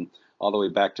chain all the way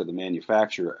back to the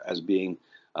manufacturer as being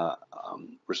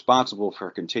responsible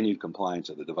for continued compliance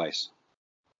of the device.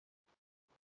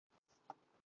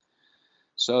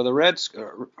 So the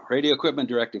Radio Equipment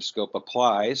Directive scope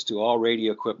applies to all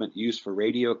radio equipment used for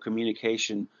radio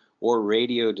communication or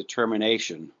radio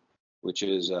determination, which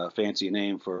is a fancy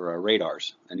name for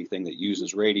radars, anything that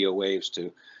uses radio waves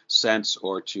to sense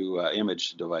or to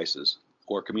image devices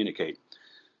or communicate.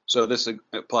 So this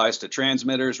applies to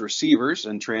transmitters, receivers,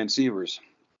 and transceivers.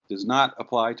 It does not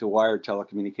apply to wired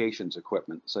telecommunications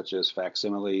equipment, such as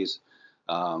facsimiles,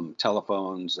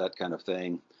 telephones, that kind of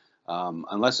thing,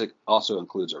 unless it also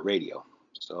includes a radio.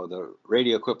 So the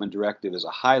Radio Equipment Directive is a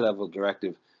high-level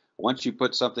directive. Once you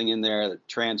put something in there that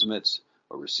transmits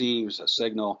or receives a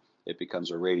signal, it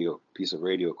becomes a piece of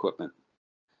radio equipment.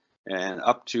 And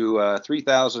up to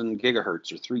 3,000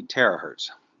 gigahertz or 3 terahertz.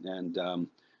 And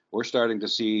we're starting to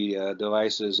see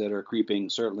devices that are creeping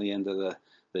certainly into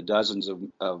the dozens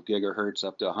of gigahertz,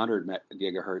 up to 100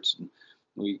 gigahertz. And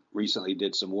we recently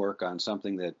did some work on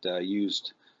something that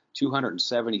used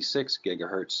 276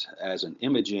 gigahertz as an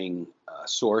imaging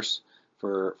source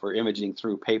for imaging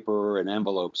through paper and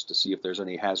envelopes to see if there's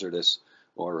any hazardous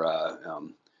or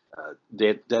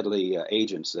deadly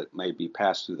agents that might be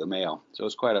passed through the mail. So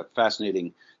it's quite a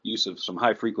fascinating use of some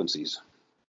high frequencies.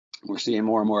 We're seeing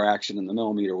more and more action in the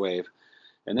millimeter wave,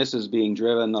 and this is being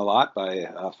driven a lot by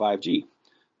 5G.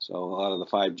 So a lot of the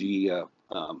 5G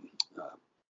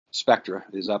spectra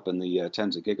is up in the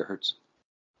tens of gigahertz.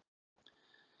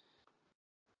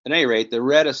 At any rate, the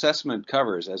RED assessment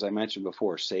covers, as I mentioned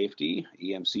before, safety,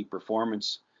 EMC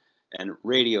performance, and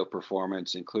radio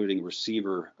performance, including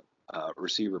receiver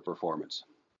performance.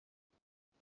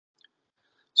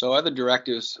 So other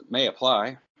directives may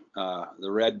apply.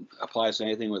 The RED applies to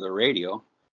anything with a radio,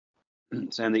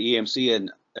 and the EMC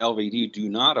and LVD do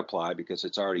not apply because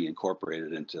it's already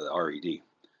incorporated into the RED.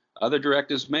 Other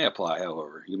directives may apply,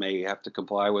 however. You may have to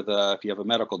comply with, if you have a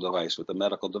medical device, with the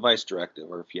medical device directive,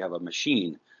 or if you have a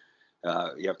machine,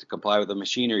 you have to comply with the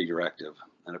machinery directive.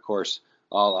 And of course,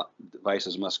 all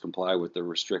devices must comply with the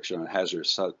restriction on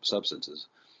hazardous substances.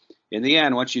 In the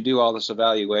end, once you do all this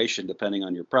evaluation, depending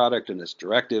on your product and its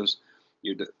directives,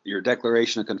 your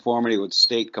declaration of conformity would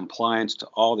state compliance to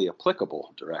all the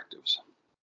applicable directives.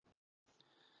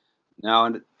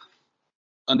 Now,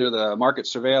 under the market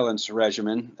surveillance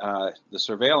regimen, the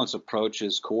surveillance approach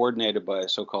is coordinated by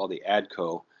so-called the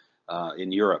ADCO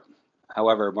in Europe.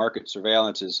 However, market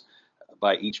surveillance is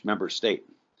by each member state.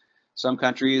 Some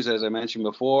countries, as I mentioned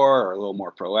before, are a little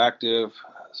more proactive.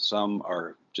 Some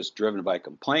are just driven by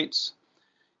complaints.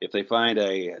 If they find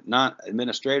a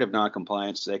administrative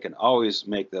non-compliance, they can always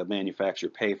make the manufacturer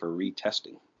pay for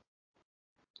retesting.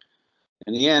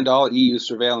 In the end, all EU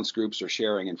surveillance groups are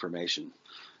sharing information.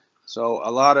 So a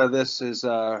lot of this has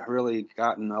really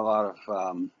gotten a lot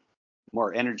of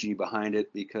more energy behind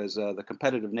it because the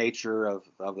competitive nature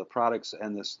of the products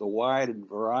and the wide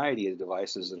variety of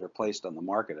devices that are placed on the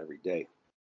market every day.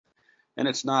 And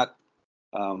it's not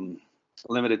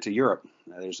limited to Europe.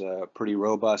 There's a pretty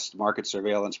robust market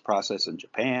surveillance process in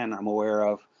Japan, I'm aware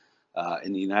of.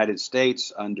 In the United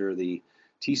States, under the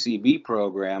TCB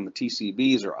program, the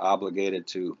TCBs are obligated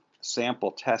to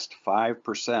sample test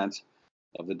 5%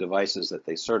 of the devices that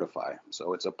they certify.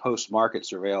 So it's a post-market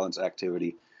surveillance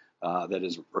activity that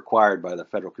is required by the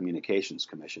Federal Communications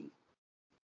Commission.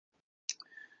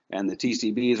 And the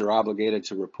TCBs are obligated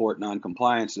to report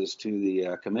non-compliances to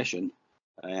the Commission,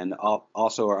 and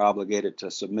also are obligated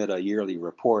to submit a yearly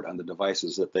report on the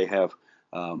devices that they have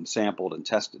sampled and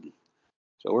tested.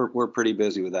 So we're pretty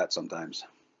busy with that sometimes.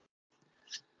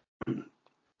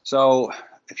 So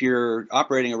if you're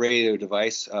operating a radio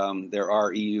device, there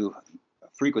are EU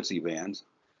frequency bands.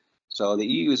 So the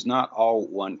EU is not all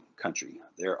one country.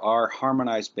 There are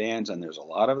harmonized bands, and there's a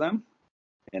lot of them.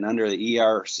 And under the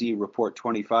ERC Report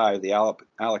 25, the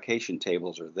allocation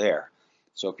tables are there.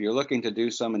 So if you're looking to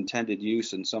do some intended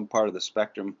use in some part of the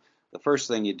spectrum, the first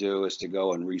thing you do is to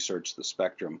go and research the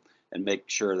spectrum and make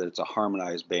sure that it's a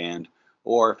harmonized band,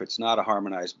 or if it's not a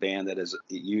harmonized band, that is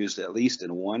used at least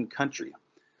in one country.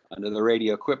 Under the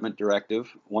Radio Equipment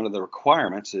Directive, one of the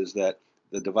requirements is that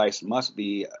the device must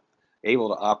be able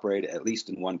to operate at least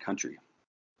in one country.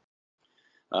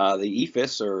 The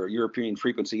EFIS, or European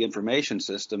Frequency Information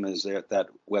System, is at that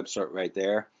website right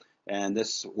there. And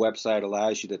this website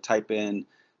allows you to type in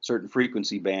certain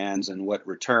frequency bands, and what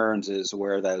returns is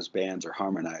where those bands are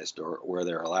harmonized or where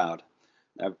they're allowed.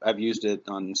 I've used it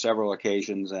on several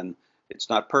occasions, and it's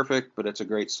not perfect, but it's a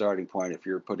great starting point if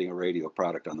you're putting a radio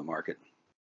product on the market.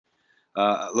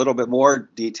 A little bit more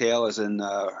detail is in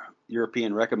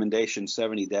European Recommendation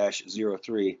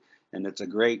 70-03, and it's a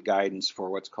great guidance for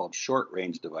what's called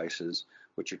short-range devices,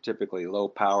 which are typically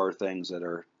low-power things that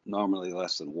are normally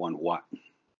less than 1 watt.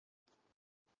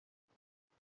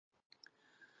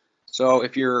 So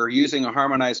if you're using a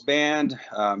harmonized band,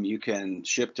 you can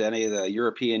ship to any of the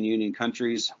European Union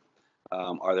countries.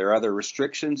 Are there other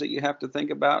restrictions that you have to think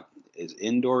about? Is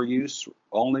indoor use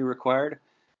only required?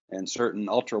 And certain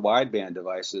ultra-wideband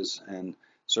devices and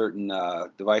certain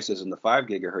devices in the 5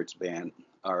 gigahertz band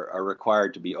are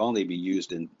required to only be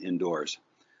used indoors.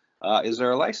 Is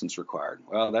there a license required?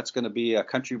 Well, that's going to be a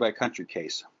country-by-country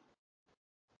case.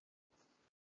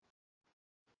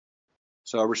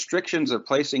 So restrictions of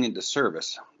placing into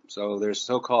service. So there's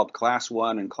so-called Class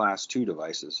 1 and Class 2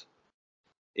 devices.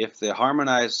 If the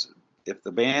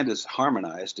band is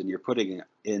harmonized and you're putting it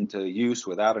into use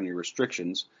without any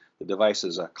restrictions, the device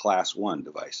is a Class 1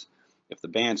 device. If the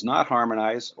band's not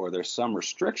harmonized or there's some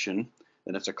restriction,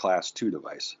 then it's a Class 2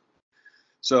 device.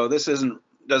 So this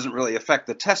doesn't really affect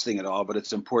the testing at all, but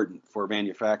it's important for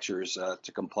manufacturers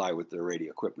to comply with the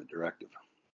Radio Equipment Directive.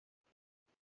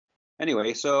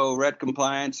 Anyway, so RED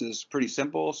compliance is pretty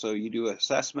simple. So you do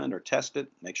assessment or test it,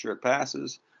 make sure it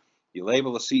passes. You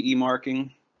label the CE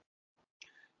marking.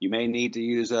 You may need to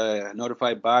use a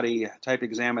notified body type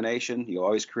examination. You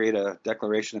always create a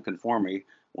declaration of conformity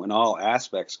when all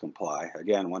aspects comply.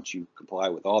 Again, once you comply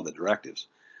with all the directives.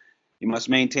 You must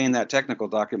maintain that technical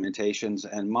documentations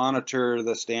and monitor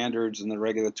the standards and the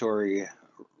regulatory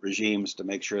regimes to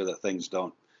make sure that things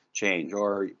don't change.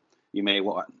 Or you may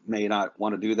not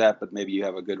want to do that, but maybe you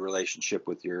have a good relationship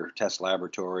with your test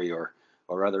laboratory or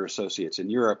other associates in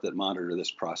Europe that monitor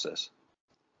this process.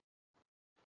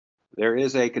 There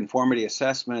is a conformity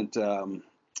assessment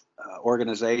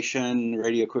organization,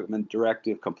 Radio Equipment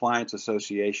Directive Compliance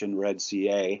Association,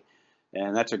 RED-CA,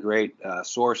 and that's a great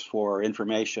source for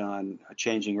information on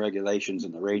changing regulations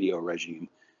in the radio regime.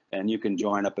 And you can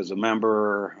join up as a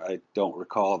member. I don't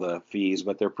recall the fees,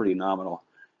 but they're pretty nominal.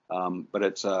 But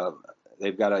it's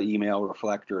they've got an email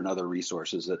reflector and other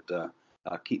resources that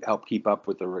help keep up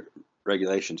with the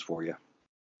regulations for you.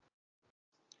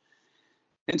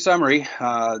 In summary,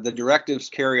 the directives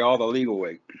carry all the legal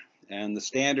weight, and the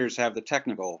standards have the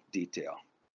technical detail.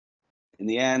 In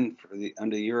the end,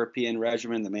 under the European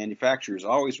regimen, the manufacturer is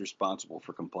always responsible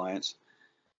for compliance,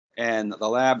 and the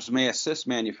labs may assist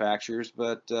manufacturers,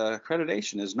 but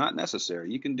accreditation is not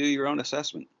necessary. You can do your own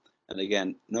assessment, and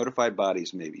again, notified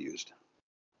bodies may be used.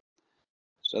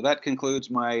 So that concludes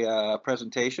my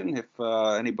presentation. If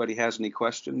anybody has any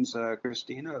questions,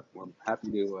 Christina, I'm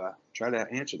happy to try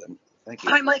to answer them. Thank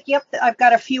you. Hi, Mike. Yep, I've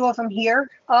got a few of them here.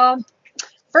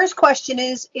 First question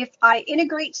is, if I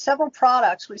integrate several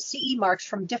products with CE marks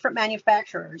from different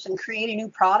manufacturers and create a new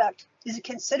product, is it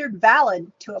considered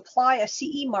valid to apply a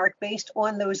CE mark based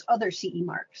on those other CE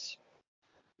marks?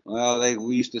 Well,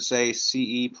 we used to say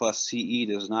CE plus CE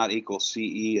does not equal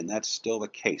CE, and that's still the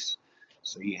case.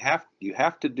 So you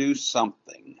have to do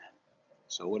something.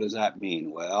 So what does that mean?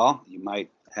 Well, you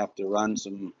might have to run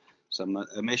some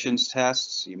emissions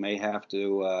tests. You may have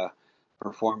to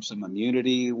perform some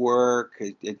immunity work.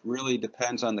 It really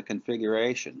depends on the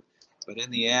configuration. But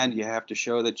in the end, you have to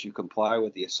show that you comply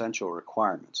with the essential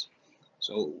requirements.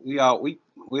 So we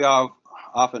all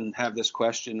often have this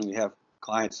question. We have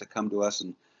clients that come to us,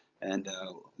 and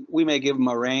we may give them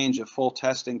a range of full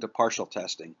testing to partial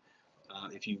testing.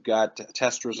 If you've got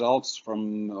test results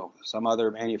from some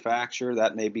other manufacturer,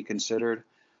 that may be considered.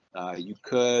 You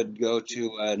could go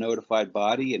to a notified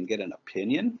body and get an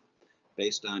opinion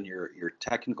based on your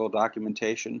technical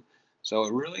documentation. So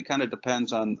it really kind of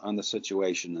depends on the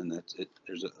situation, and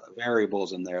there's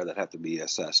variables in there that have to be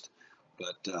assessed.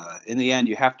 But in the end,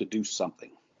 you have to do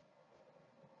something.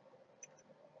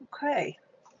 Okay.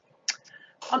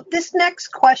 This next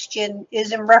question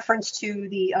is in reference to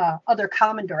the other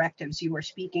common directives you were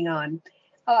speaking on.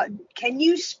 Can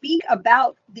you speak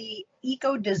about the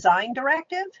Eco Design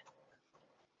Directive?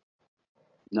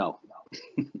 No.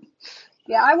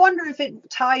 Yeah, I wonder if it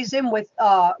ties in with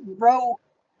RoHS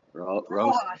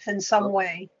in some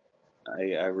way.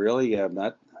 I really am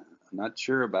not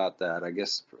sure about that. I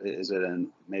guess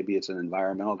maybe it's an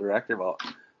environmental directive.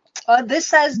 This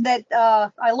says that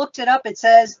I looked it up. It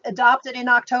says adopted in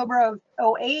October of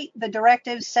 2008, the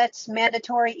directive sets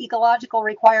mandatory ecological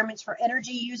requirements for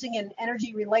energy using and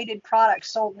energy related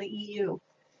products sold in the EU.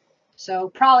 So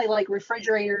probably like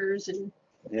refrigerators and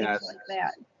things like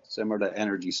that. Similar to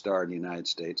Energy Star in the United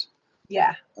States.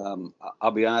 Yeah.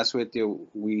 I'll be honest with you,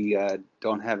 we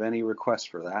don't have any requests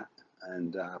for that,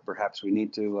 and perhaps we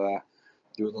need to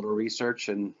do a little research,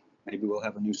 and maybe we'll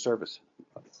have a new service.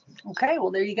 Okay,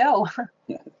 well, there you go.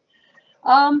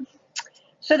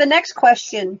 So the next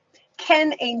question,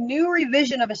 can a new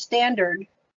revision of a standard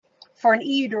for an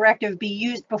EU directive be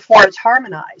used before it's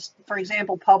harmonized? For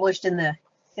example, published in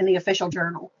the official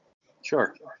journal?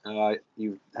 Sure.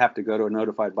 You have to go to a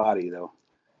notified body, though,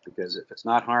 because if it's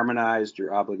not harmonized,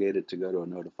 you're obligated to go to a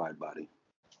notified body.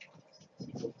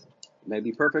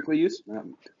 Maybe perfectly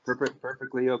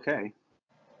okay.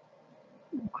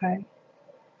 Okay.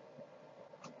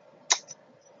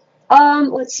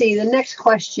 Let's see, the next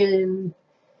question.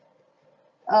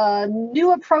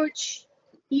 New approach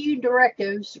EU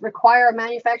directives require a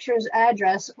manufacturer's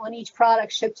address on each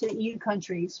product shipped to the EU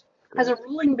countries. Has a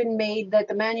ruling been made that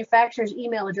the manufacturer's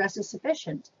email address is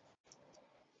sufficient?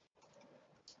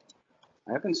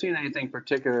 I haven't seen anything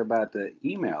particular about the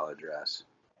email address,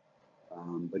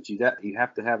 but you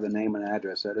have to have the name and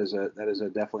address. That is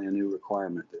definitely a new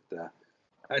requirement that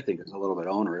I think is a little bit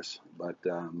onerous, but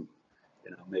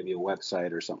maybe a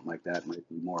website or something like that might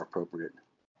be more appropriate.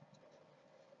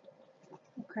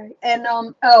 Okay. And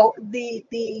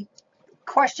the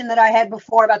question that I had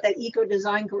before about that Eco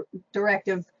Design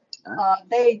Directive,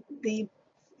 the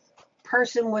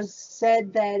person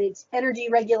said that it's energy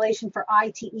regulation for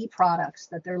ITE products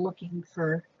that they're looking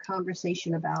for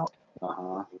conversation about.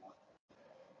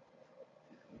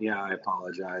 Yeah, I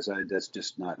apologize. That's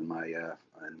just not in my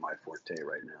forte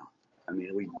right now. I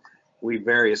mean, we've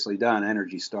variously done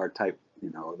Energy Star type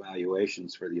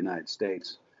evaluations for the United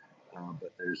States,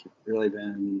 but there's really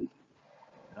been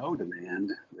no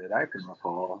demand that I can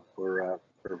recall for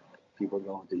people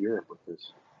going to Europe with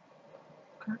this.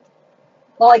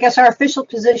 Well, I guess our official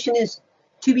position is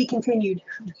to be continued.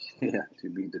 Yeah, to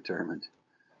be determined.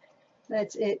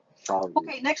 That's it. Probably.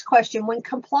 Okay, next question. When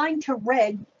complying to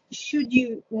RED, should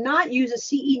you not use a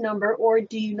CE number or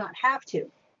do you not have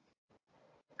to?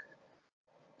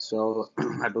 So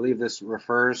I believe this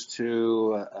refers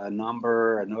to a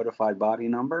notified body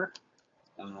number.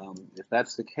 If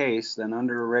that's the case, then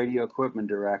under a radio equipment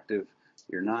directive,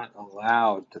 you're not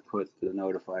allowed to put the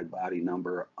notified body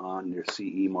number on your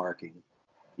CE marking,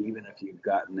 even if you've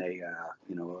gotten a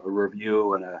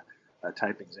review and a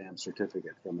type exam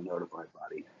certificate from a notified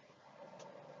body.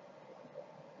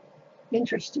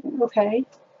 Interesting. Okay.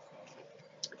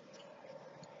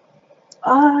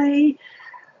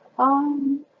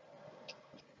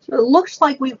 So it looks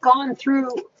like we've gone through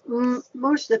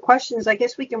most of the questions. I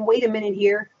guess we can wait a minute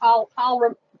here. I'll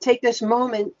take this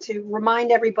moment to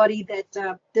remind everybody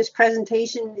that this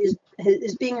presentation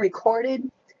is being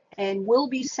recorded and will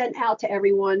be sent out to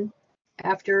everyone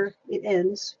after it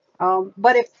ends.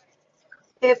 But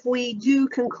if we do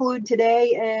conclude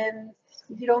today and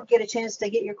you don't get a chance to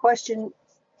get your question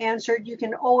answered, you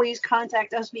can always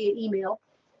contact us via email.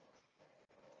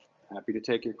 Happy to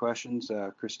take your questions.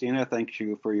 Christina, thank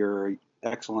you for your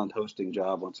excellent hosting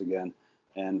job once again.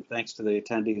 And thanks to the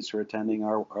attendees for attending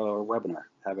our webinar.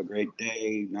 Have a great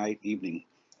day, night, evening.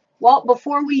 Well,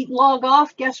 before we log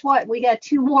off, guess what? We got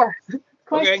 2 more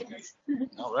questions. Okay.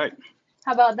 All right.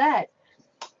 How about that?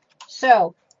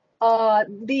 So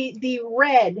the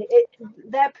RED,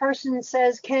 that person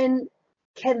says, can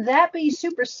that be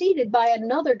superseded by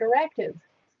another directive?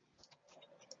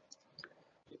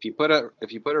 If you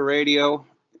put a radio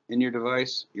in your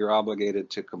device, you're obligated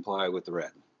to comply with the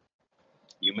RED.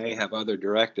 You may have other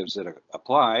directives that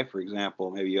apply. For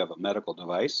example, maybe you have a medical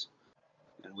device,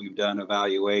 and we've done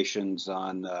evaluations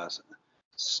on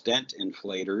stent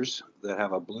inflators that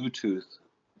have a Bluetooth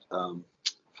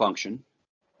function.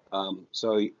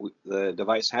 So the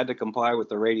device had to comply with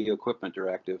the radio equipment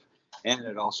directive, and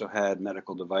it also had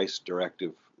medical device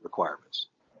directive requirements.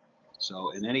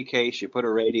 So in any case, you put a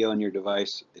radio in your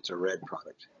device, it's a RED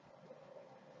product.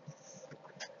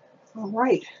 All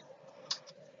right.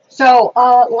 So,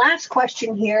 last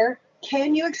question here.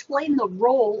 Can you explain the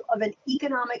role of an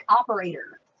economic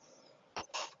operator?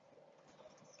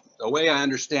 The way I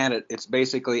understand it, it's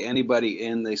basically anybody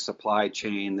in the supply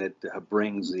chain that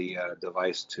brings the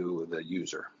device to the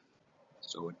user.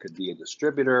 So it could be a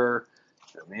distributor,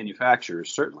 a manufacturer,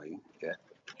 certainly. Yeah.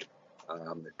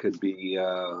 It could be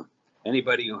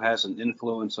anybody who has an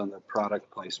influence on the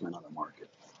product placement on the market.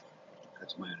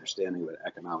 That's my understanding of an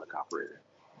economic operator.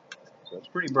 So it's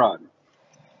pretty broad.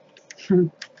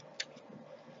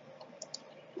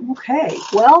 Okay.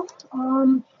 Well,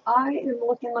 I am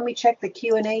looking. Let me check the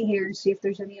Q&A here and see if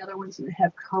there's any other ones that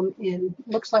have come in.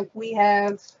 Looks like we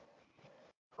have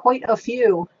quite a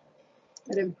few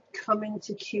that have come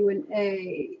into Q&A.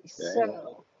 Okay.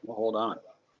 So, well, hold on.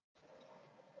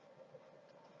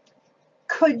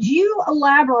 could you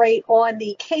elaborate on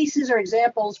the cases or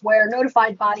examples where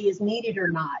notified body is needed or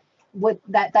not? What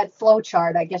that flow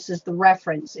chart, I guess, is the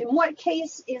reference. In what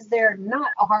case is there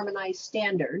not a harmonized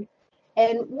standard?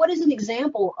 And what is an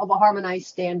example of a harmonized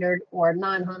standard or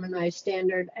non-harmonized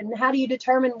standard? And how do you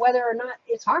determine whether or not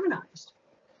it's harmonized?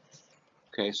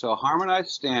 Okay, so harmonized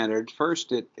standard,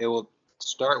 first it will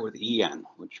start with EN,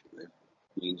 which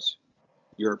means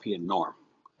European norm.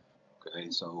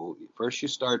 Okay, so first you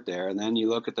start there, and then you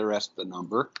look at the rest of the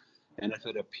number, and if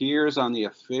it appears on the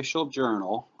official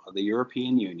journal of the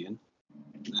European Union,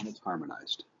 then it's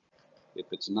harmonized. If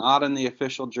it's not in the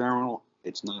official journal,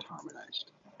 it's not harmonized.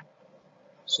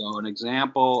 So an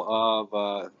example of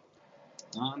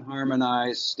a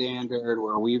non-harmonized standard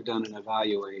where we've done an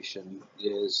evaluation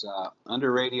is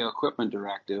under Radio Equipment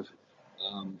Directive.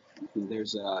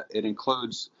 It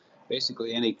includes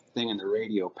basically anything in the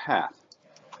radio path.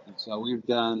 And so we've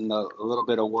done a little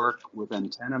bit of work with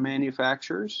antenna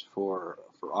manufacturers for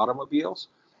automobiles,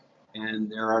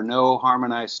 and there are no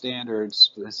harmonized standards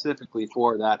specifically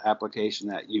for that application,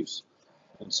 that use.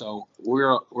 And so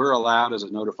we're allowed as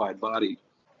a notified body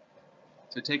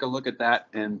to take a look at that,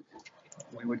 and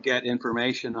we would get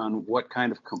information on what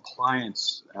kind of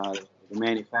compliance the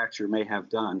manufacturer may have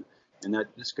done, and that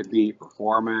this could be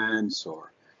performance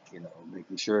or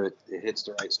making sure it hits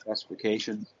the right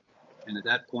specifications. And at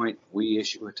that point, we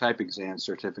issue a type exam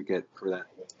certificate for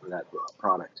that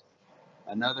product.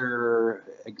 Another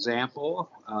example,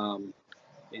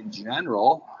 in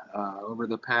general, over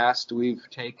the past, we've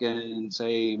taken,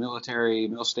 say, military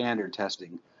mil standard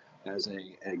testing as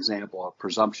an example of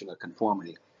presumption of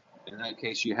conformity. In that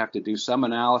case, you have to do some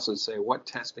analysis, say what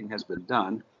testing has been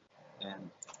done,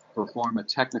 and perform a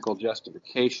technical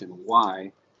justification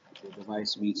why the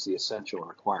device meets the essential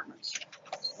requirements.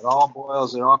 It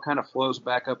all kind of flows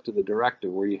back up to the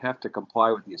directive where you have to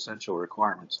comply with the essential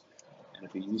requirements. And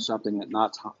if you use something that's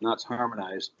not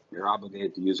harmonized, you're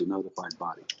obligated to use a notified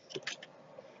body.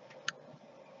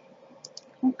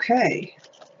 Okay.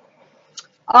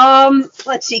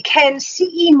 Let's see. Can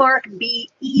CE mark be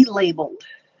E-labeled?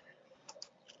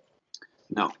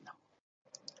 No,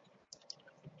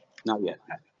 not yet.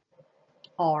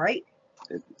 All right.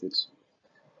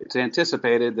 It's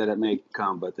anticipated that it may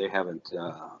come, but they haven't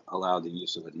allowed the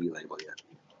use of an E-label yet.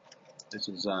 This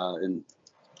is in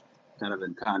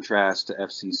contrast to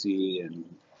FCC and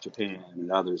Japan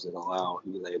and others that allow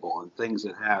E-label on things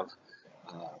that have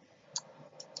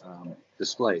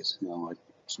displays, like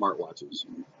smartwatches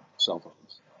and cell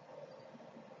phones.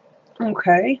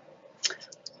 Okay.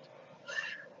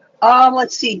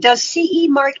 Let's see. Does CE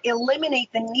mark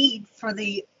eliminate the need for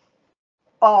the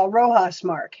RoHS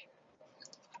mark?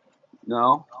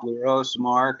 No, the RoHS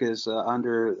mark is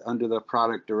under the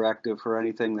product directive for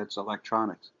anything that's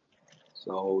electronics.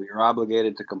 So you're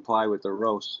obligated to comply with the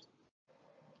RoHS.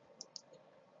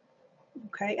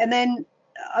 Okay, and then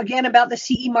again about the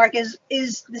CE mark, is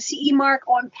the CE mark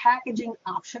on packaging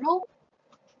optional?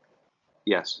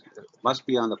 Yes, it must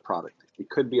be on the product. It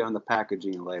could be on the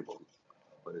packaging and label,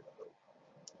 but it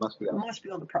must be on. It must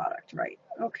be on the product, right?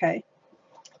 Okay.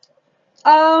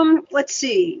 Let's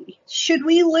see. Should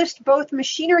we list both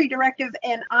machinery directive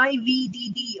and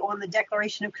IVDD on the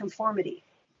declaration of conformity?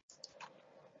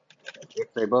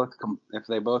 If they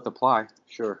both apply,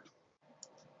 sure.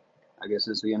 I guess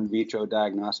it's the in vitro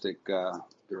diagnostic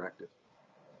directive.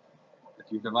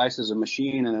 If your device is a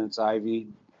machine and it's IV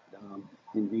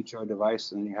in vitro device,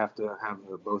 then you have to have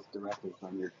both directives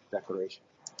on your declaration.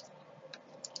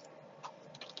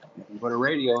 If you put a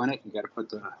radio in it, you got to put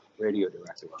the radio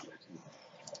directive on there too.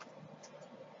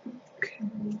 Okay.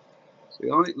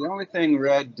 So the only thing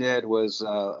Red did was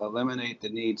eliminate the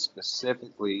need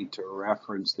specifically to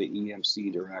reference the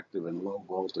EMC directive and low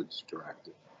voltage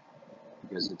directive,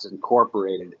 because it's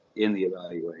incorporated in the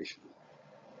evaluation.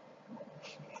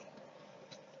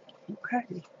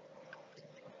 Okay.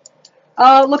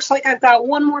 Looks like I've got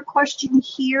one more question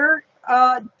here.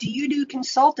 Do you do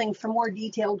consulting for more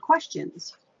detailed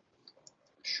questions?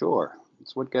 Sure.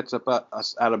 It's what gets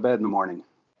us out of bed in the morning.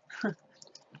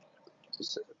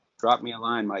 Just drop me a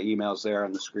line. My email's there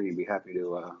on the screen. Be happy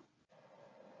to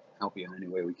help you in any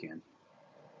way we can.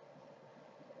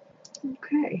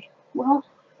 Okay. Well,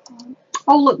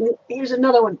 oh, look, here's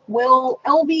another one. Will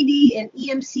LVD and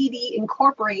EMCD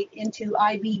incorporate into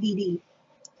IVDD?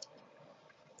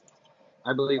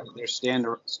 I believe that they're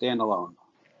standalone.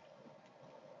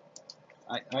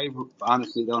 I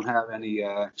honestly don't have any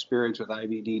experience with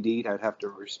IVDD. I'd have to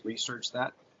research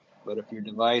that. But if your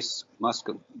device must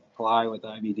comply with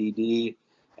IVDD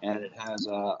and it has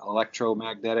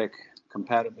electromagnetic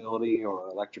compatibility or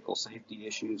electrical safety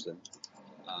issues, then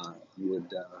you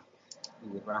would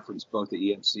reference both the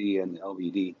EMC and the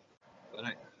LVD.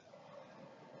 But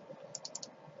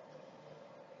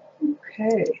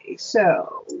Okay,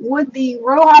 so would the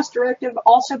RoHS directive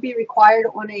also be required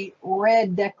on a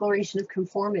red declaration of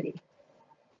conformity?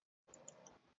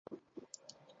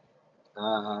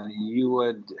 you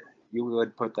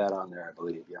would put that on there, I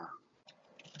believe, yeah.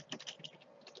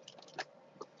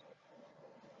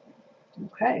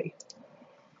 Okay.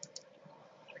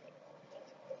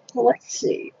 Well, let's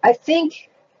see. I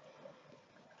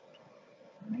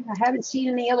haven't seen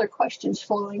any other questions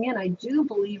flowing in. I do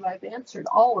believe I've answered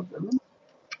all of them.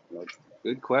 Well,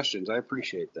 good questions. I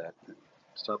appreciate that.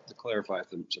 It's helped to clarify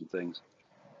some things.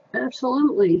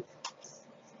 Absolutely.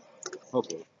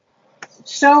 Okay.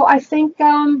 So I think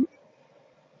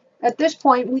at this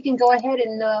point we can go ahead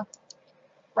and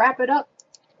wrap it up,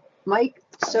 Mike.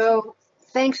 So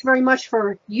thanks very much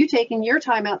for you taking your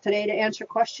time out today to answer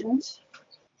questions.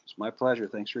 It's my pleasure.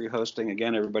 Thanks for your hosting.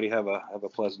 Again, everybody have a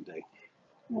pleasant day.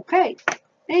 Okay,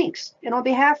 thanks. And on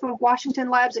behalf of Washington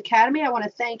Labs Academy, I want to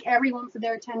thank everyone for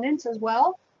their attendance as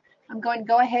well. I'm going to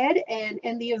go ahead and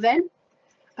end the event.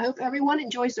 I hope everyone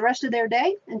enjoys the rest of their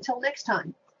day. Until next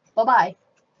time, bye-bye.